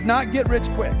 This is not get rich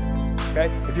quick,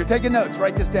 okay? If you're taking notes,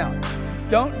 write this down.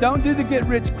 Don't do the get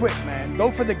rich quick, man.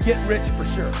 Go for the get rich for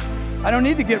sure. I don't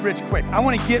need to get rich quick. I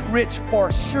want to get rich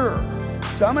for sure.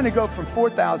 So I'm going to go from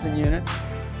 4,000 units.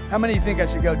 How many do you think I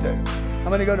should go to? I'm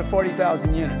going to go to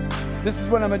 40,000 units. This is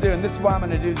what I'm going to do, and this is why I'm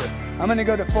going to do this. I'm going to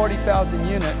go to 40,000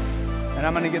 units, and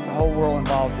I'm going to get the whole world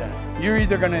involved in it. You're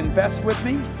either going to invest with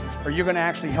me, or you're going to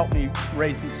actually help me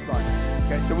raise these funds.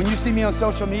 Okay, so when you see me on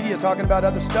social media talking about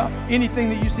other stuff, anything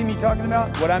that you see me talking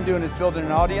about, what I'm doing is building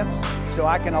an audience so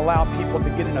I can allow people to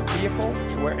get in a vehicle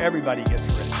to where everybody gets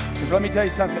rich. Because let me tell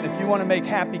you something, if you want to make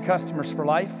happy customers for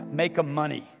life, make them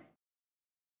money.